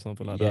 5 or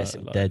something like Yes,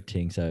 that. Like, dead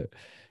thing. So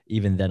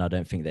even then, I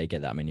don't think they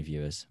get that many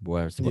viewers.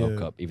 Whereas the World Yeah.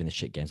 Cup, even the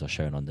shit games are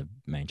shown on the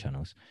main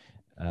channels.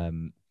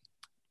 I'm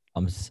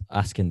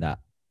asking that.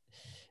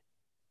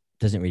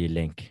 Doesn't really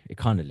link. It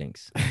kind of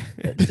links.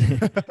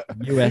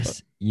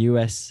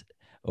 US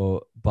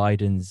or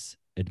Biden's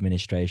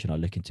administration are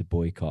looking to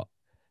boycott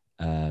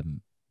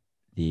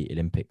the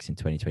Olympics in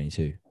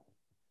 2022.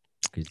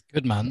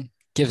 Good man.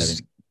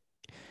 Gives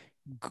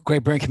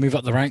Great Britain can move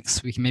up the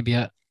ranks. We can maybe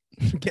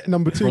Get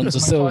number 2. bronze or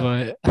that's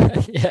my fight.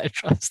 silver. Yeah,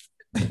 trust.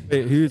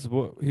 wait, who's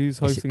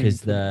hosting?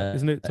 Because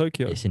Isn't it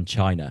Tokyo? it's in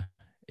China.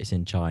 It's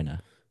in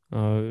China.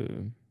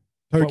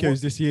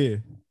 Tokyo's this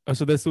year.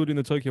 So they're still doing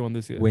the Tokyo one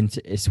this year.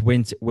 Winter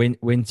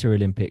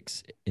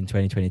Olympics in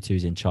 2022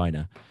 is in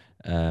China,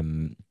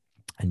 and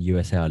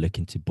USA are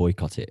looking to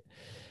boycott it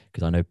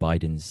because I know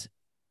Biden's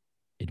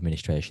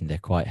administration, they're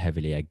quite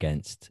heavily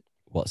against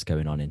what's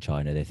going on in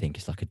China. They think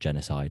it's like a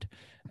genocide.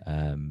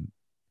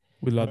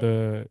 With like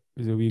the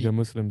Uyghur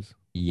Muslims.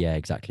 Yeah,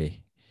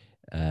 exactly.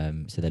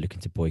 So they're looking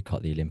to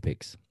boycott the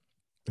Olympics.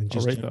 And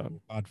just rate general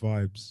bad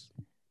vibes.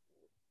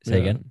 Say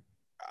Yeah. again.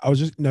 I was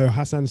just no.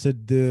 Hassan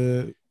said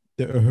the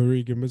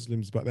Uyghur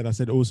Muslims, but then I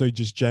said also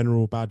just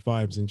general bad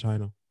vibes in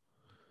China.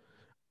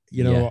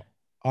 You know Yeah. what?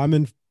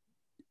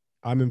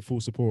 I'm in full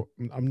support.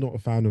 I'm not a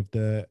fan of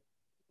the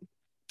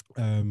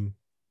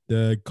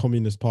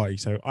Communist Party.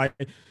 So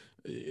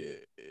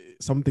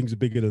some things are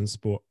bigger than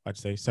sport, I'd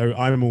say. So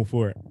I'm all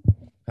for it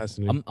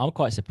personally. I'm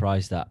quite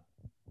surprised that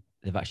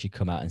they've actually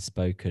come out and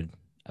spoken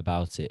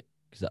about it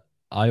because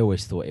I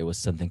always thought it was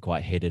something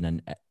quite hidden,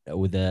 and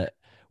all the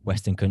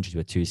Western countries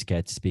were too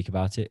scared to speak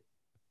about it.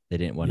 They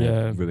didn't want to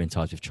Yeah. ruin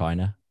ties with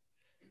China.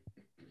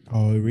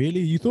 Oh,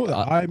 really? You thought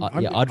that?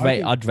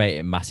 I'd rate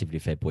it massively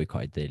if they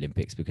boycotted the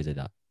Olympics because of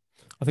that.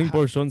 I think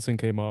Boris Johnson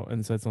came out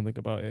and said something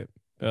about it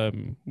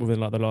within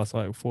like the last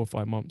like 4 or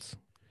 5 months.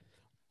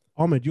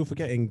 Ahmed, you're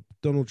forgetting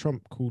Donald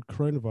Trump called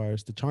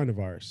coronavirus the China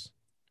virus.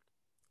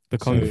 The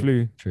Kung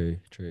flu. True.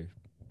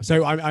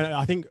 So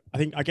I think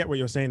I get what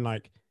you're saying.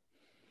 Like,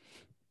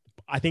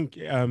 I think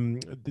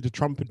the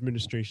Trump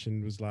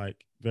administration was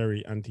like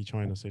very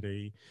anti-China.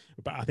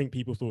 But I think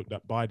people thought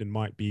that Biden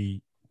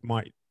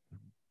might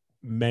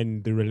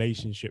mend the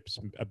relationships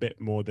a bit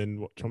more than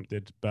what Trump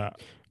did. But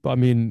I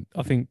mean,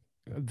 I think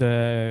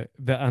the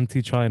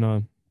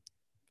anti-China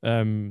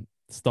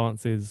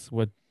stances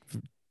were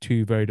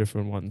two very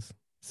different ones.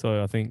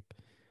 So I think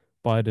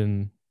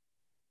Biden,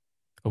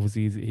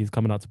 obviously, he's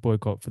coming out to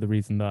boycott for the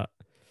reason that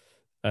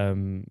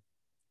the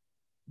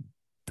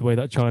way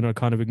that China are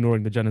kind of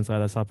ignoring the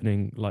genocide that's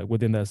happening like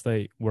within their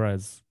state,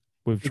 whereas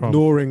with Trump,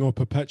 ignoring or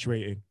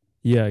perpetuating.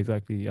 Yeah,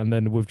 exactly. And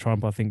then with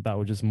Trump, I think that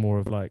was just more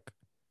of like,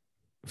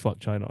 fuck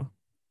China.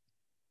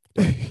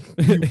 I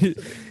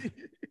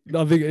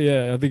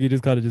think he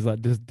just kind of just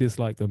like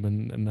disliked them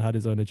and had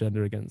his own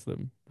agenda against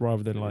them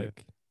rather than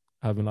like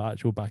having like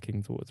actual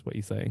backing towards what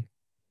he's saying.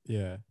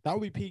 Yeah, that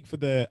would be peak for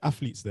the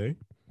athletes though.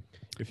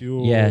 If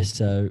you're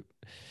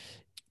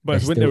but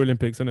it's Winter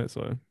Olympics, isn't it?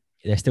 So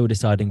they're still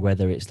deciding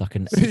whether it's like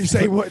an. You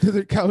say what does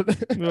it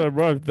count? No,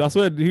 bro, that's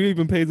who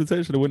even pays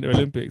attention to Winter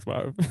Olympics,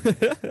 bro.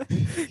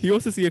 You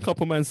also see a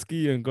couple man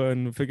skiing,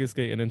 going figure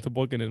skating and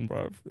tobogganing,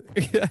 bro.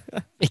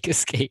 Figure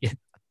skating.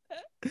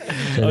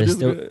 So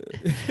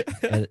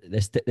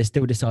they're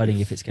still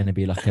deciding if it's going to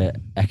be like a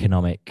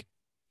economic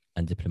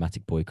and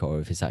diplomatic boycott, or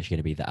if it's actually going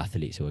to be the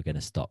athletes who are going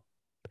to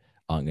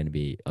are going to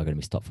be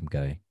stopped from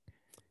going.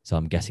 So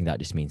I'm guessing that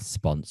just means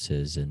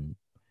sponsors and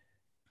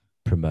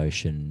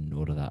promotion,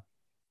 all of that.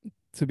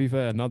 To be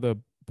fair, another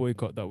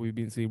boycott that we've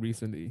been seeing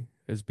recently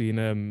has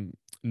been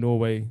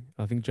Norway,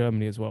 I think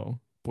Germany as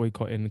well,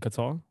 boycotting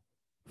Qatar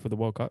for the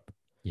World Cup.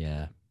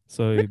 Yeah.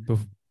 So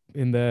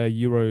in their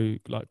Euro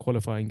like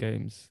qualifying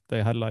games,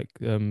 they had like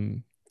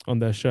on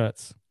their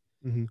shirts,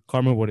 can't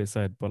remember what it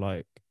said, but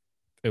like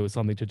it was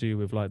something to do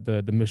with like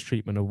the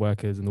mistreatment of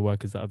workers and the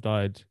workers that have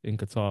died in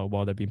Qatar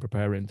while they've been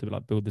preparing to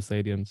like build the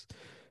stadiums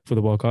for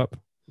the World Cup.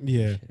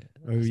 Yeah.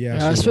 Oh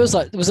yeah. I suppose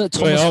like was it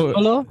Thomas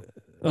Muller?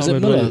 Was it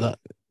Muller that?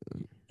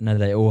 No,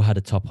 they all had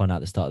a top on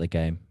at the start of the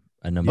game.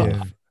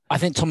 I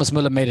think Thomas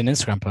Muller made an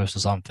Instagram post or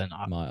something.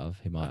 He might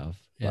have.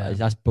 Yeah. But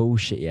that's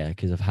bullshit,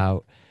 because of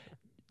how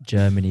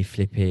Germany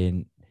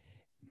flipping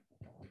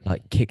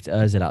like kicked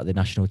Ozil out of the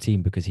national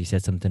team because he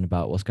said something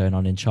about what's going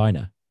on in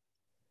China.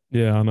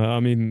 Yeah,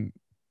 I mean,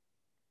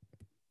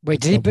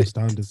 wait, did they?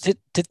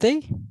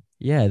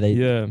 Yeah,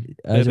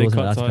 Ozil wasn't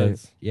allowed to play.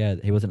 Yeah,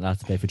 he wasn't allowed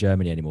to play for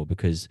Germany anymore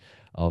because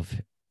of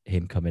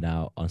him coming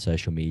out on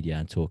social media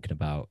and talking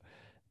about.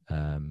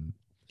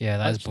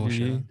 That is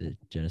bullshit. The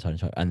genocide,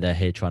 and they're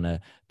here trying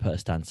to put a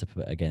stance up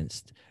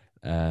against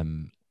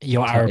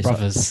your Arab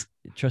brothers.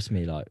 Trust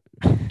me, like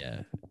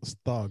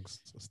Stag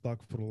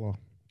for the law.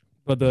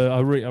 But I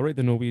rate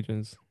the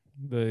Norwegians.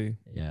 They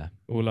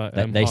all like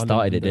they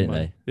started it, didn't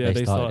they? Yeah,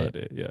 they started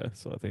it. Yeah,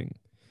 so I think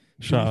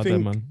shout out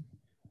them, man.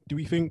 Do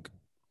we think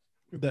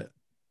that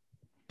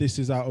this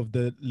is out of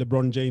the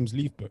LeBron James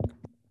leaf book?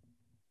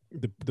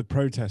 The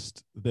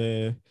protest,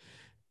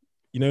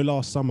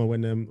 last summer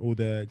when all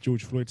the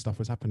George Floyd stuff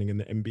was happening and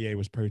the NBA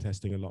was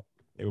protesting a lot.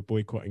 They were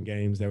boycotting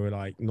games. They were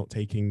like not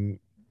taking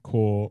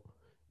court.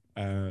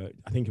 I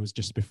think it was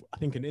just before. I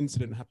think an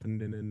incident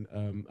happened, and then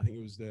I think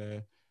it was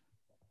the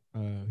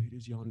who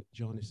does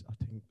Giannis? I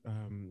think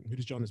who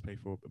does Giannis play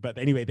for? But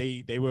anyway,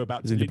 they were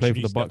about to play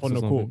for the step Bucks on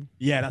the court. something?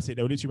 Yeah, that's it.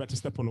 They were literally about to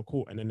step on the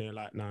court, and then they're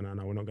like, no,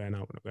 we're not going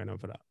out. We're not going out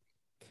for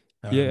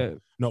that.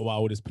 Not while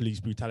all this police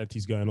brutality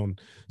is going on.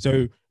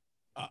 So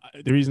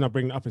the reason I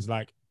bring that up is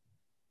like,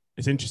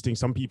 it's interesting.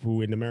 Some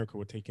people in America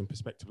were taking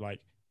perspective like,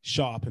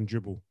 shut up and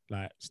dribble,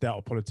 like stay out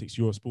of politics.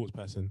 You're a sports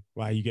person.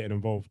 Why are you getting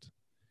involved?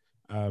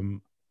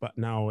 But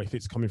now if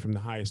it's coming from the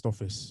highest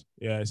office,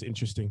 it's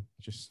interesting.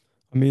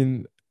 I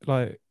mean,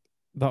 like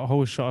that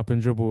whole shut up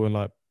and dribble and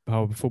like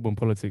how football and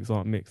politics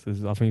aren't mixed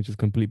is, I think, just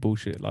complete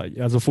bullshit. Like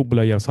as a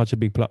footballer, you have such a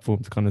big platform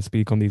to kind of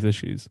speak on these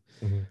issues,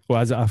 or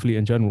as an athlete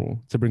in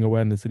general, to bring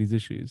awareness to these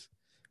issues,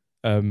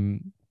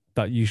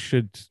 that you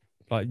should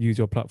like use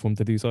your platform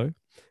to do so.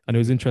 And it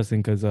was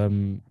interesting because do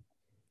you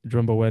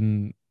remember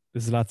when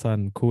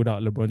Zlatan called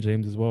out LeBron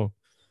James as well?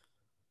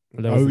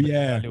 And there was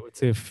a little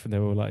tiff, and they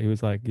were like, he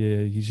was like,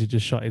 yeah, he should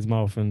just shut his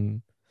mouth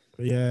and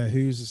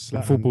who's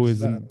Zlatan?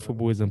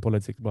 Football isn't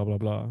politics, blah blah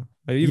blah.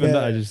 Like, even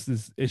that it's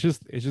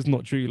just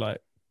not true. Like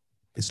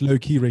it's low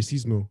key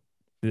racismo.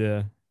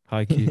 Yeah,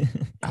 high key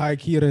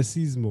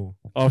racismo.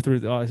 After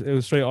it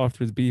was straight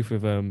after his beef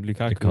with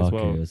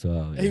Lukaku as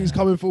well. He was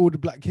coming for all the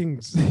Black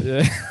Kings.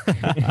 Yeah,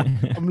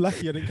 I'm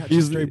lucky I didn't catch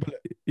a stray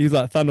bullet. He's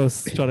like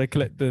Thanos trying to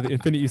collect the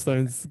Infinity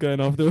Stones,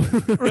 going after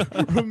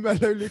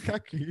Romelu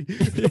Lukaku,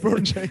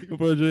 LeBron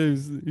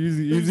James.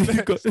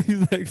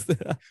 He's next.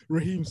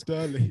 Raheem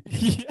Sterling.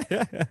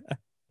 Yeah,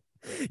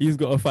 he's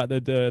got to fight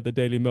the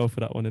Daily Mail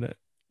for that one, innit?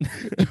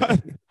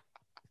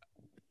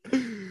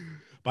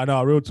 But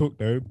no, real talk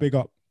though. Big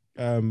up,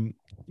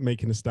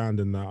 making a stand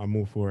in that. I'm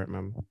all for it,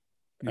 man.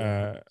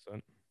 Yeah,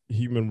 100%.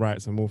 Human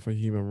rights. I'm all for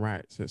human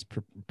rights. Let's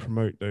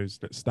promote those.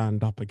 Let's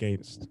stand up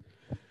against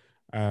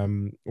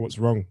what's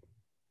wrong.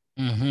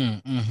 I'm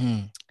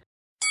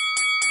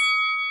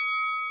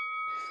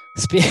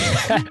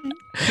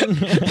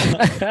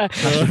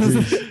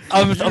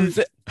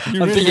You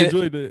really thinking-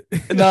 enjoyed it.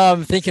 No,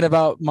 I'm thinking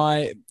about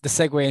the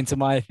segue into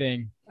my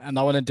thing, and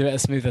I want to do it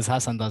as smooth as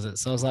Hasan does it.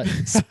 So I was like,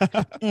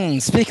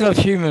 speaking of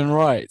human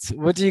rights,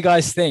 what do you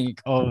guys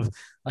think of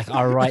like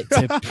our right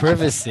to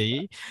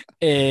privacy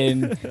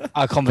in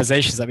our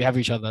conversations that we have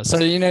with each other? So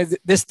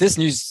this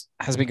news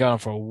has been going on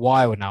for a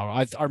while now.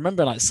 I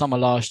remember like summer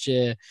last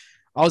year.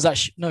 Was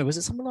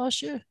it summer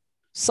last year?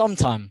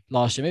 Sometime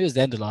last year, maybe it was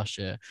the end of last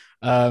year.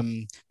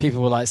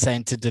 People were like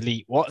saying to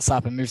delete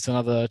WhatsApp and move to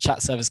another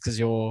chat service because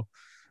your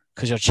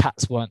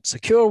chats weren't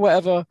secure or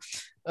whatever.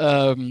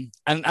 And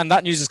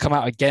that news has come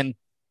out again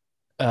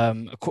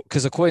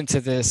because according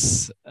to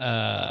this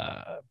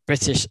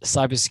British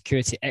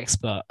cybersecurity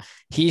expert,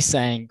 he's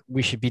saying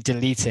we should be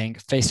deleting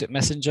Facebook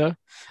Messenger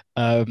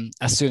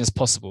as soon as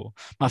possible.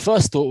 My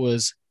first thought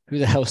was, who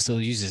the hell still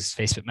uses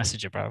Facebook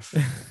Messenger, bruv?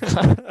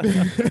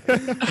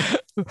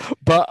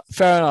 But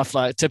fair enough.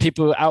 Like to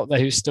people out there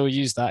who still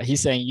use that,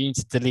 he's saying you need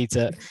to delete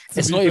it.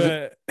 It's not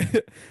even.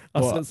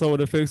 I sent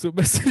someone a Facebook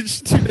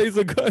message 2 days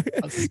ago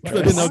because I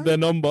didn't have their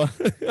number.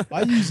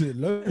 I use it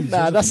loads.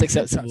 Nah, that's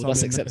acceptable.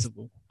 That's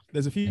acceptable.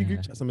 There's a few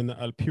group chats I'm in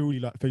that are purely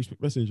like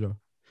Facebook Messenger.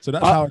 So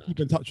that's how I keep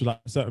in touch with like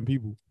certain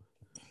people.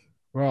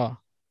 Right.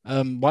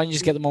 Why don't you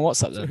just get them on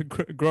WhatsApp then?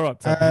 Grow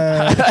up.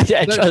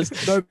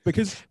 No,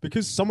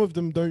 because some of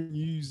them don't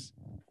use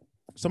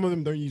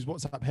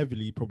WhatsApp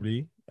heavily,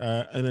 probably,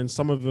 and then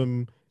some of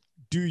them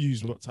do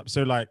use WhatsApp.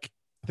 So like,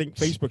 I think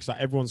Facebook's like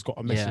everyone's got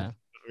a message. Yeah.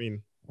 I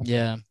mean,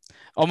 yeah.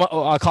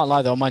 I can't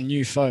lie though. On my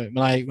new phone,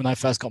 when I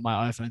first got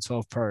my iPhone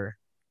 12 Pro.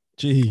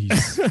 Jeez.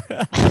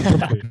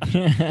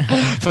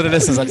 For the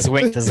listeners, I just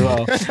winked as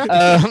well.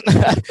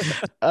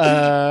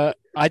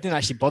 I didn't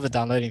actually bother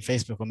downloading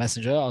Facebook or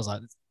Messenger. I was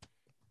like,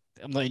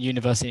 I'm not in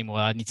university anymore.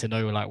 I need to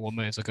know like what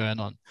moves are going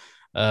on.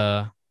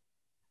 I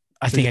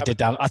think I did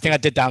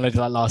download it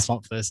like last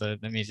month though, so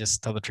let me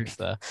just tell the truth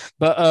there.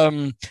 But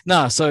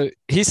no, so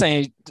he's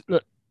saying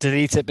look,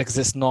 delete it because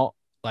it's not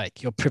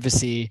like your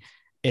privacy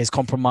is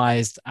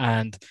compromised,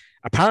 and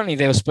apparently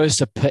they were supposed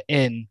to put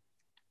in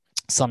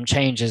some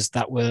changes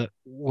that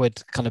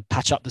would kind of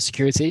patch up the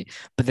security,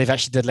 but they've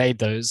actually delayed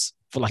those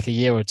for like a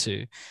year or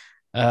two.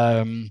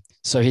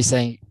 So he's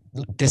saying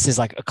this is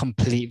like a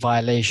complete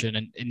violation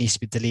and it needs to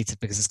be deleted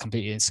because it's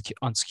completely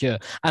unsecure.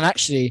 And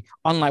actually,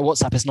 unlike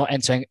WhatsApp, it's not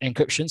end-to-end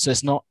encryption. So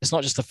it's not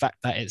just the fact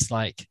that it's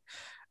like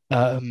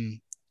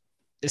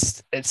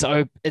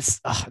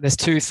there's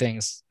two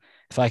things.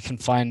 If I can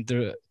find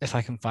the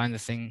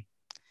thing.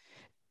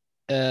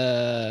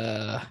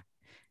 Oh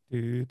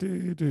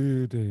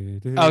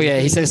yeah,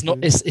 he says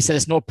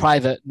it's not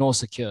private nor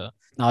secure.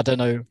 Now I don't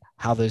know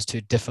how those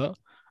two differ,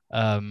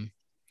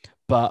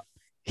 but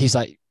he's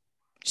like,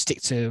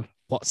 stick to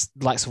what's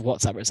likes of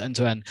WhatsApp, where it's end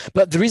to end.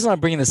 But the reason I'm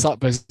bringing this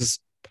up is,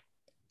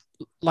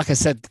 like I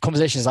said,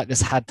 conversations like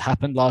this had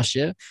happened last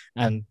year,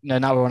 and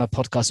now we're on a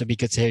podcast. It'd be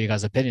good to hear you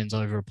guys' opinions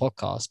over a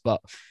podcast.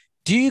 But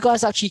do you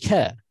guys actually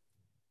care?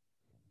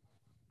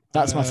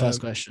 That's my first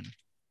question.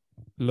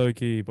 Low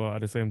key, but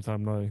at the same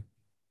time, no.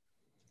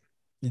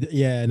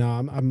 Yeah,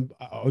 no,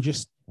 I'll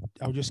just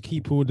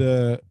keep all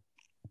the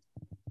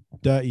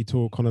dirty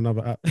talk on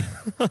another app.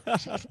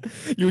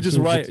 You'll just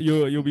write.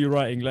 You'll be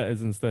writing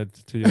letters instead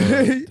to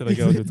the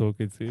girls you're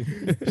talking to.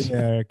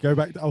 Yeah, go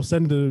back. I'll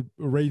send a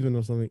raven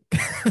or something.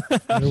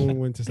 No one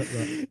will intercept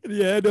that.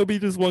 Yeah, there'll be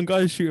just one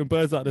guy shooting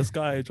birds out of the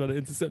sky trying to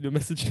intercept your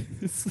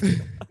messages.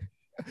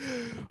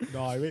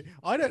 No,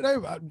 I don't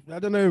know. I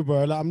don't know,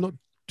 bro. Like, I'm not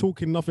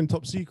talking nothing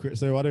top secret,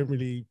 so I don't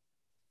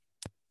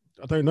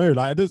know.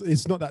 Like,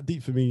 it's not that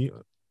deep for me.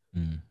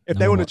 If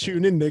they want to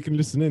tune in, they can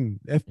listen in.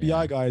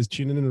 FBI guys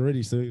tuning in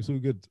already, so it's all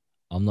good.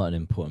 I'm not an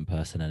important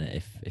person,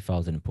 and if I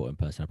was an important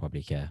person, I'd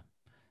probably care.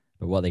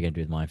 But what are they going to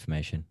do with my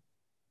information?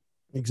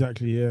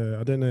 Exactly. Yeah,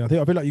 I don't know. I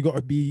feel like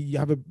you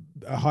have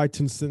a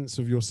heightened sense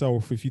of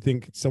yourself if you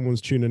think someone's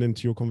tuning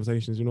into your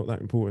conversations. You're not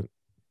that important.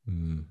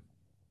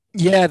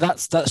 Yeah,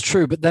 that's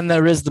true. But then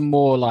there is the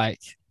more like,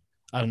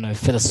 I don't know,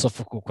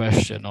 philosophical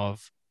question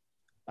of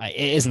it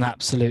is an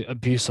absolute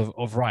abuse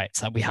of rights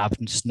that we have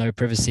just no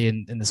privacy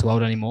in this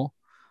world anymore.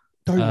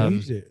 Don't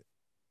use it.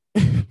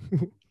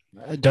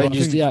 Don't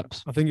use the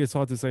apps. I think it's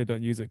hard to say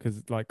don't use it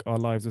because like our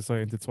lives are so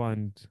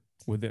intertwined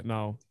with it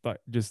now. Like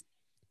just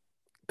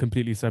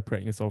completely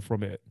separating yourself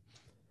from it,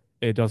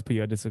 it does put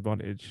you at a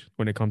disadvantage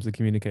when it comes to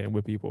communicating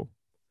with people.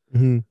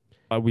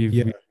 Like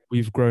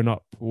we've grown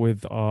up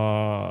with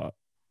our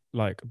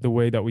like the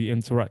way that we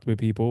interact with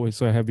people is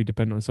so heavily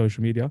dependent on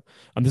social media,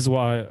 and this is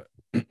why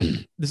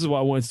this is what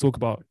I wanted to talk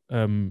about.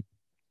 I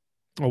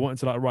wanted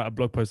to like write a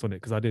blog post on it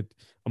because I did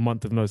a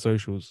month of no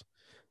socials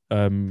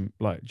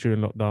like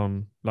during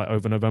lockdown, like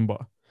over November,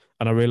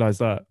 and I realized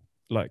that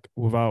like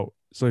without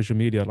social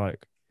media,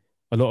 like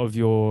a lot of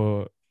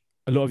your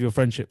a lot of your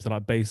friendships are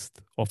like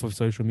based off of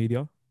social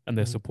media and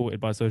they're supported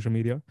by social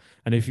media.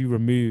 And if you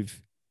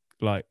remove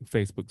like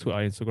Facebook, Twitter,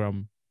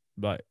 Instagram,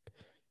 like,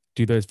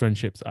 do those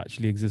friendships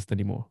actually exist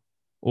anymore?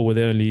 Or were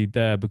they only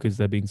there because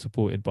they're being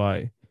supported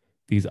by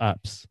these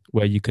apps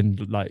where you can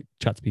like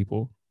chat to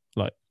people,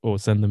 like, or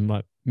send them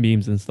like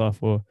memes and stuff,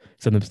 or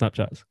send them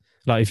Snapchats?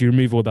 Like, if you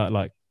remove all that,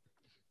 like,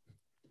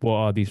 what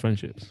are these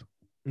friendships?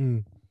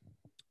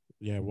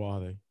 Yeah, what are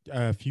they?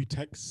 A few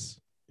texts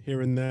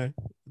here and there.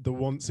 The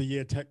once a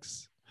year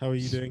texts. How are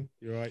you doing?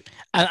 You're right.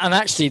 And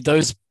actually,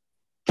 those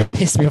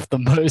piss me off the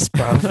most,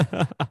 bro.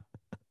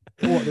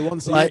 What, the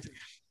once a Like, year?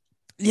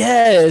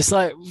 Yeah, it's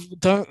like,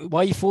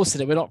 why are you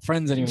forcing it? We're not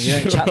friends anymore. You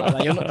don't chat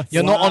like that.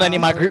 You're not on any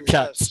of my group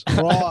chats.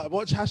 Right,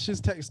 watch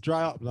Hash's text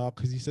dry up now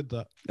because he said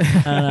that.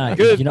 No,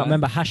 Good, you not man.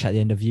 remember Hash at the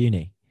end of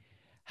uni?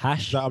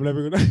 Hash That I'm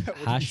never gonna. What did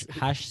he Hash say?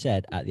 Hash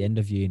said at the end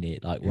of uni,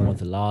 like one of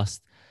the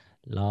last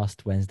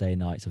Wednesday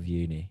nights of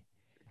uni.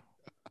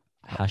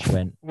 Hash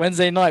went,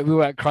 Wednesday night, we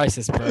were at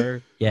Crisis,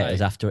 bro. yeah, Like,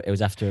 it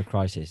was after a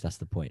crisis. That's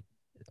the point.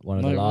 One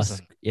of No, the it last.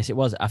 wasn't. Yes, it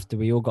was after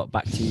we all got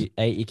back to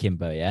 80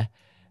 Kimbo. Yeah,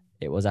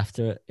 it was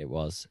after. It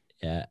was.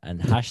 Yeah, and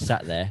Hash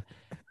sat there,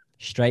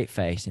 straight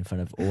face in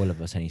front of all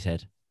of us, and he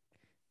said,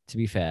 "To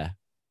be fair,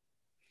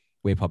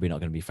 we're probably not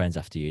going to be friends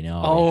after uni,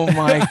 are we?" oh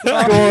my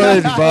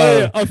god,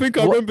 bro. I think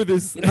I What? remember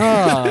this.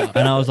 Nah.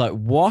 And I was like,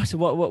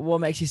 What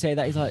makes you say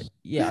that? He's like,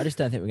 yeah, I just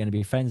don't think we're going to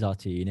be friends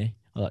after uni.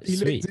 I was like, He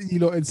sweet. looked at you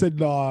lot and said,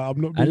 "Nah, I'm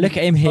not." And look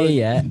at him here, being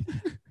yeah, friends."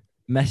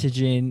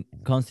 messaging,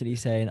 constantly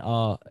saying,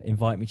 "Oh,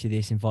 invite me to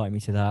this, invite me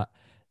to that."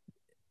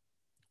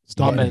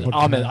 Start Yeah. the podcast.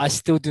 Ahmed, I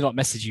still do not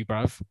message you,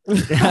 bruv.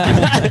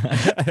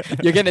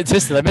 You're getting it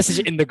twisted. I message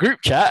it in the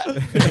group chat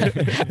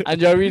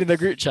and you're reading the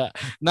group chat.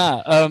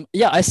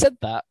 Yeah, I said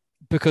that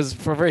because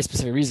for a very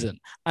specific reason.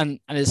 And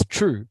it's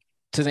true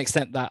to an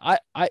extent that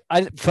I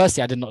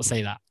firstly, I did not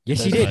say that. Yes,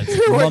 Those you did. words.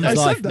 Wait, I Mum's said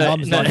life. that.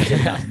 Mum's No, life. You said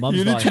no. that. Mum's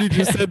You life. literally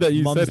just said that.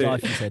 You Mum's said it.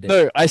 life. You said it.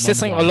 No, I said Mum's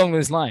something life. along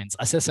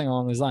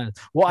those lines.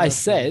 What I Okay.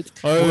 said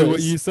Oh, what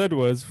was, you said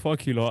was,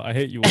 fuck you lot, I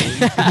hate you all.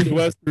 It's been the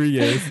worst 3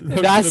 years.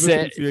 Never that's speak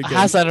it. to you again.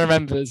 Hasan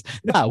remembers.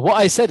 No, what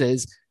I said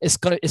is it's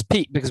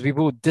peak because we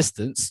will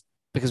distance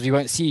because we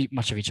won't see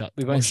much of each other.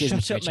 We won't see as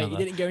much of each other.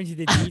 didn't go into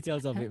the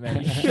details of it,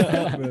 man. Shut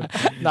up, man.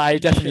 No, I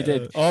definitely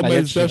did.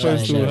 Ahmed's Like, definitely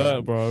yeah, still yeah.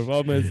 hurt, bro.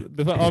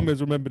 The fact Ahmed's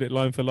remembered it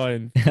line for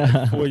line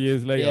 4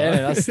 years later. Yeah,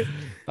 that's It's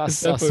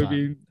sus, definitely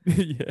man.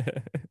 been,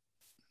 yeah.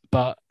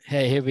 But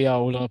hey, here we are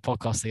all on a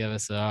podcast together.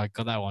 So I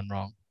got that one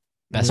wrong.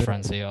 Best Yeah.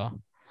 friends we are.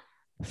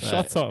 So-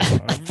 Shut up,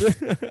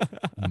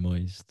 bro.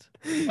 Moist.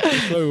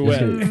 So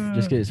wet.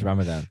 Just get it's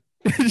Ramadan.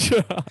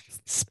 Shut up.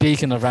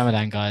 Speaking of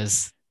Ramadan,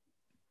 guys,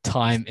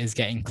 time is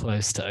getting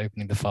close to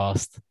opening the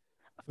fast.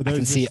 For I can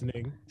those see it.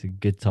 listening, It's a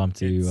good time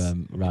to it's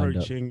round up.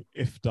 approaching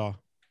iftar.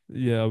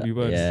 Yeah, we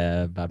were.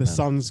 Yeah, bad The man.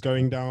 sun's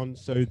going down,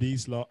 so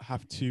these lot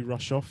have to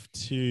rush off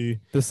to.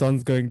 The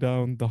sun's going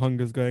down, the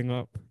hunger's going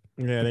up.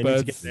 Yeah, they need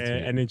to get birds.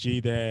 their energy,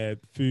 their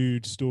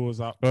food stores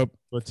up Up.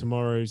 for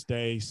tomorrow's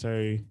day.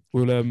 So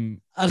We'll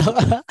I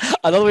love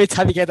the way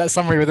Tabi gave that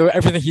summary with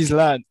everything he's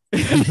learned.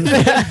 they're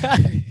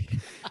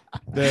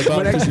about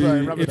When to expert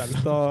in do Ramadan.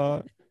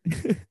 iftar.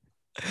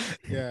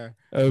 yeah,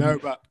 Um, no,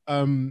 but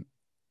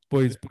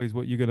boys,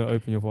 what you gonna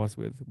open your fast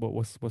with?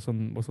 What's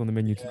on the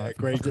menu yeah, tonight?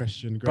 great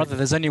question. Great Brother,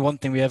 there's only one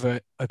thing we ever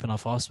open our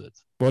fast with.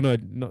 Well, no,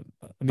 not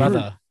I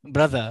mean,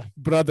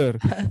 Brother.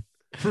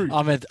 fruit.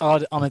 Ahmed,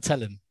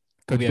 tell him.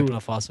 What we open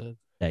our fast with.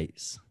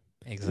 Dates.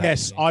 Exactly.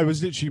 Yes, I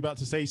was literally about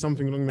to say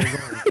something along those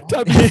lines.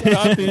 Tabi's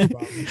happy.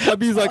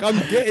 Tabi's like, I'm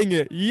getting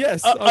it.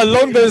 Yes. I'm along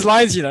getting those it.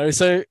 lines, you know.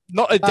 So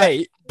not a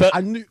date, but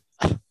I knew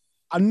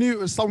it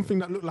was something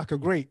that looked like a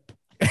grape.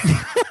 That's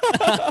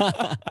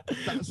what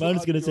Man's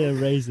I gonna knew. say a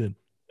raisin.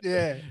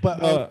 Yeah,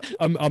 but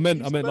I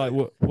meant like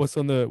what's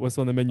on the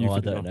menu Oh, for I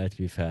don't dinner? know. To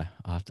be fair,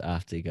 I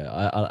have to go.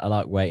 I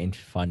like waiting,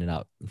 finding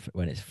out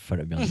when it's in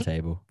front of me on the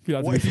table. Feel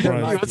like to What be if you don't he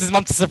surprised. wants his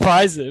mum to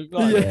surprise him.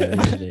 Like, Yeah. Yeah,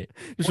 literally.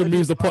 Just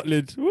removes the pot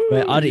lid. Woo,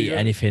 Mate, I'd eat yeah.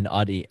 anything.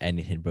 I'd eat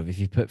anything, bro. If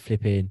you put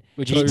flipping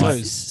Would you eat Toast.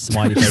 toast?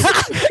 smiley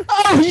face,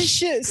 Oh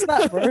shit!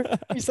 Snap, bro.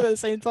 We said at the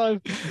same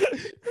time.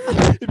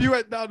 if you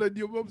went down and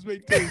your mum's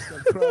made toast,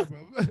 I'd cry,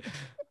 bro.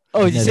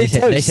 Oh, did no, you they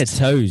say said toast?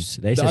 toes.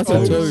 They said That's a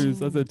toes. toast.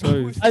 That's a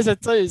toast. I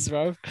said toast,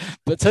 bro.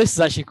 But toast is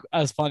actually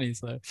as funny.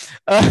 So,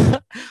 but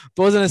I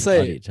was gonna I'd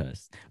say, eat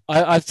toast.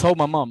 I've told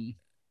my mum,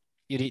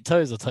 you'd eat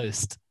toast or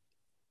toast.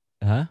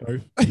 Huh?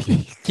 Keep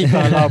it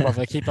halal,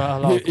 brother. Keep it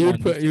halal. He Come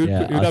would on. he would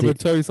Yeah, he would I'll have a take-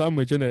 toast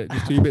sandwich, innit?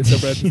 Just 2 bits of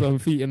bread and some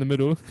feet in the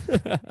middle.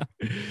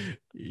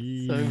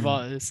 So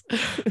biased.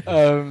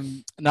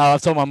 Now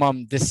I've told my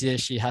mum this year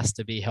she has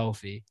to be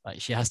healthy. Like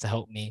she has to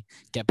help me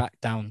get back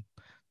down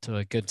to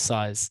a good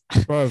size.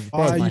 Bro,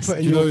 Why are you nice.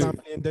 putting Do you your know-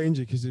 family in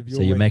danger because of your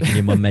So you're weight? making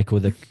your mum make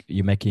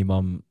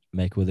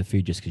all the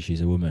food just because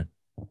she's a woman.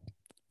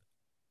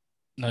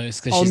 No,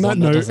 it's because On she's the that one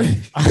that note,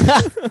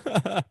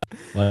 doesn't.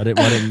 Why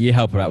don't you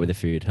help her out with the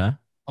food, huh?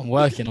 I'm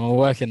a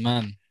working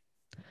man.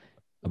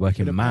 A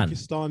working in a man.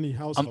 Pakistani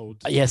household.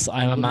 Yes,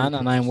 I'm a man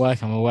and I'm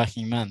a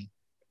working man.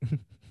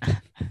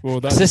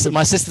 Well, My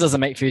that's sister doesn't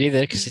make food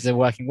either because she's a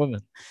working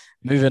woman.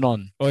 Moving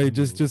on. Oh,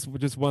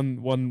 just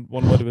one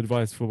word of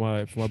advice for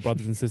my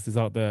brothers and sisters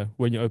out there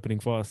when you're opening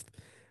fast.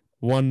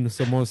 One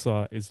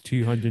samosa is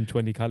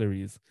 220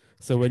 calories.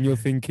 So when you're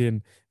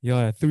thinking,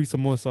 yeah, 3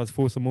 samosas,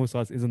 4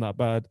 samosas isn't that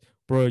bad,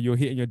 bro, you're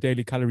hitting your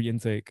daily calorie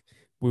intake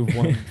with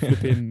one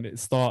flipping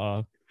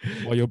starter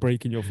while you're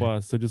breaking your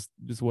fast. So just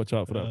watch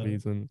out for that,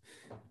 please. And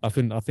I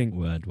think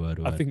Word.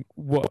 I think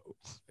what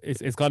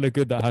it's kind of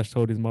good that Hash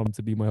told his mum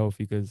to be more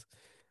healthy, because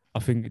I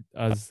think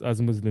as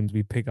Muslims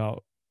we pig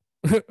out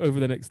over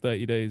the next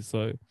 30 days.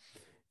 So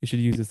you should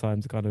use this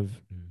time to kind of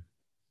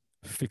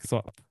fix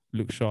up,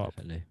 look sharp.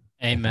 Definitely.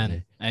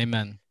 Amen.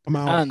 Amen. Come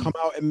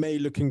out in May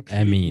looking clean.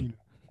 I mean,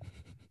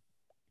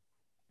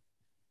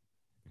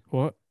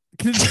 What?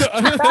 I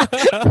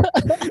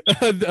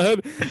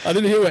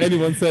didn't hear what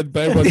anyone said,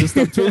 but everyone just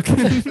stopped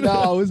talking.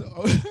 No,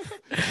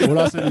 what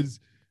I said is,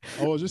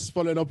 I was just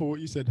following up on what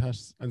you said,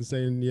 Hash, and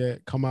saying, yeah,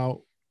 come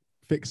out,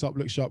 fix up,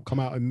 look sharp, come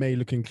out in May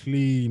looking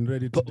clean,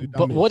 ready to do damage.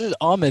 But what did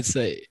Ahmed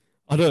say?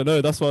 I don't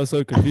know. That's why I was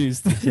so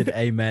confused. I said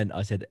amen.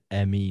 I said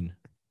amin.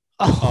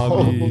 I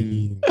I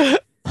mean, mean,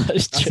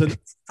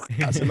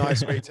 that's a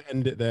nice way to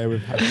end it there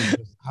with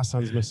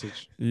Hassan's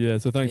message. yeah.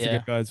 So thanks Yeah.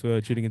 again, guys, for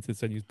tuning into the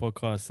Sen News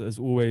podcast. As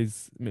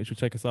always, make sure to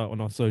check us out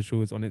on our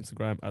socials on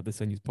Instagram at the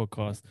Sen News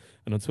podcast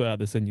and on Twitter at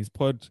the Sen News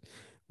pod.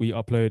 We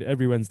upload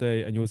every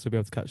Wednesday, and you'll also be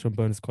able to catch some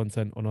bonus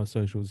content on our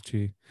socials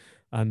too.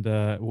 And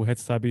we'll head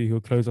to Tabi, who'll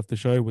close off the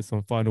show with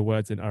some final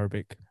words in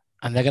Arabic.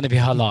 And they're going to be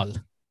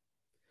halal.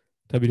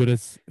 Tabi, do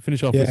this.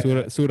 Finish off Yeah.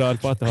 with Surah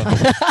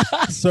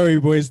Al-Fatiha. Sorry,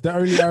 boys. The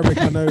only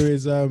Arabic I know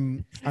is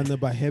Anna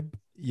Baheb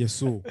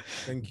Yasul.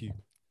 Thank you.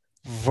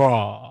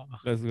 Raw.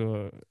 Let's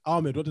go.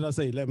 Ahmed, what did I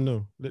say? Let them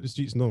know. Let the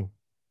streets know.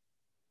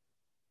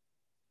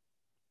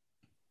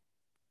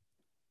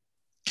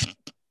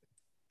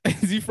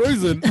 Is he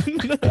frozen?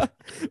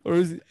 Or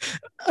is he?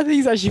 I think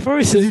he's actually Is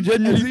frozen. he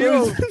genuinely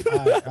frozen?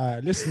 All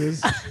right,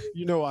 listeners,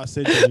 you know what I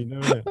said. You know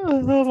it.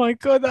 Oh my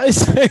god, that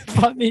is so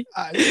funny.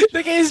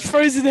 Look at his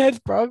frozen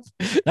head, bro.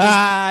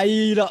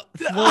 You lot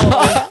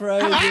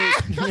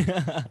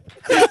frozen.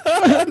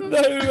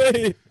 No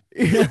way.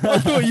 I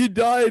thought you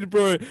died,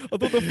 bro. I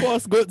thought the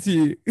fast got to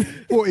you.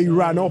 Thought he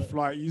ran off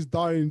like he's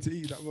dying to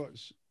eat that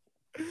much.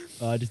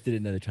 I just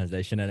didn't know the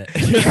translation in it.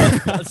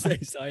 I was so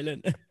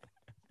silent.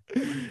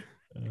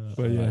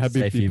 But yeah, Alright, Habibti,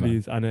 safe humour.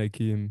 please. Ana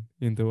Akim.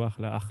 Into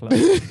akhla akhla.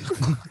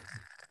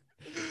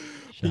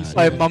 Shout out.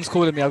 My mum's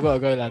calling me. I've got to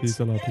go, lads. Peace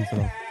Allah, peace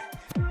Allah.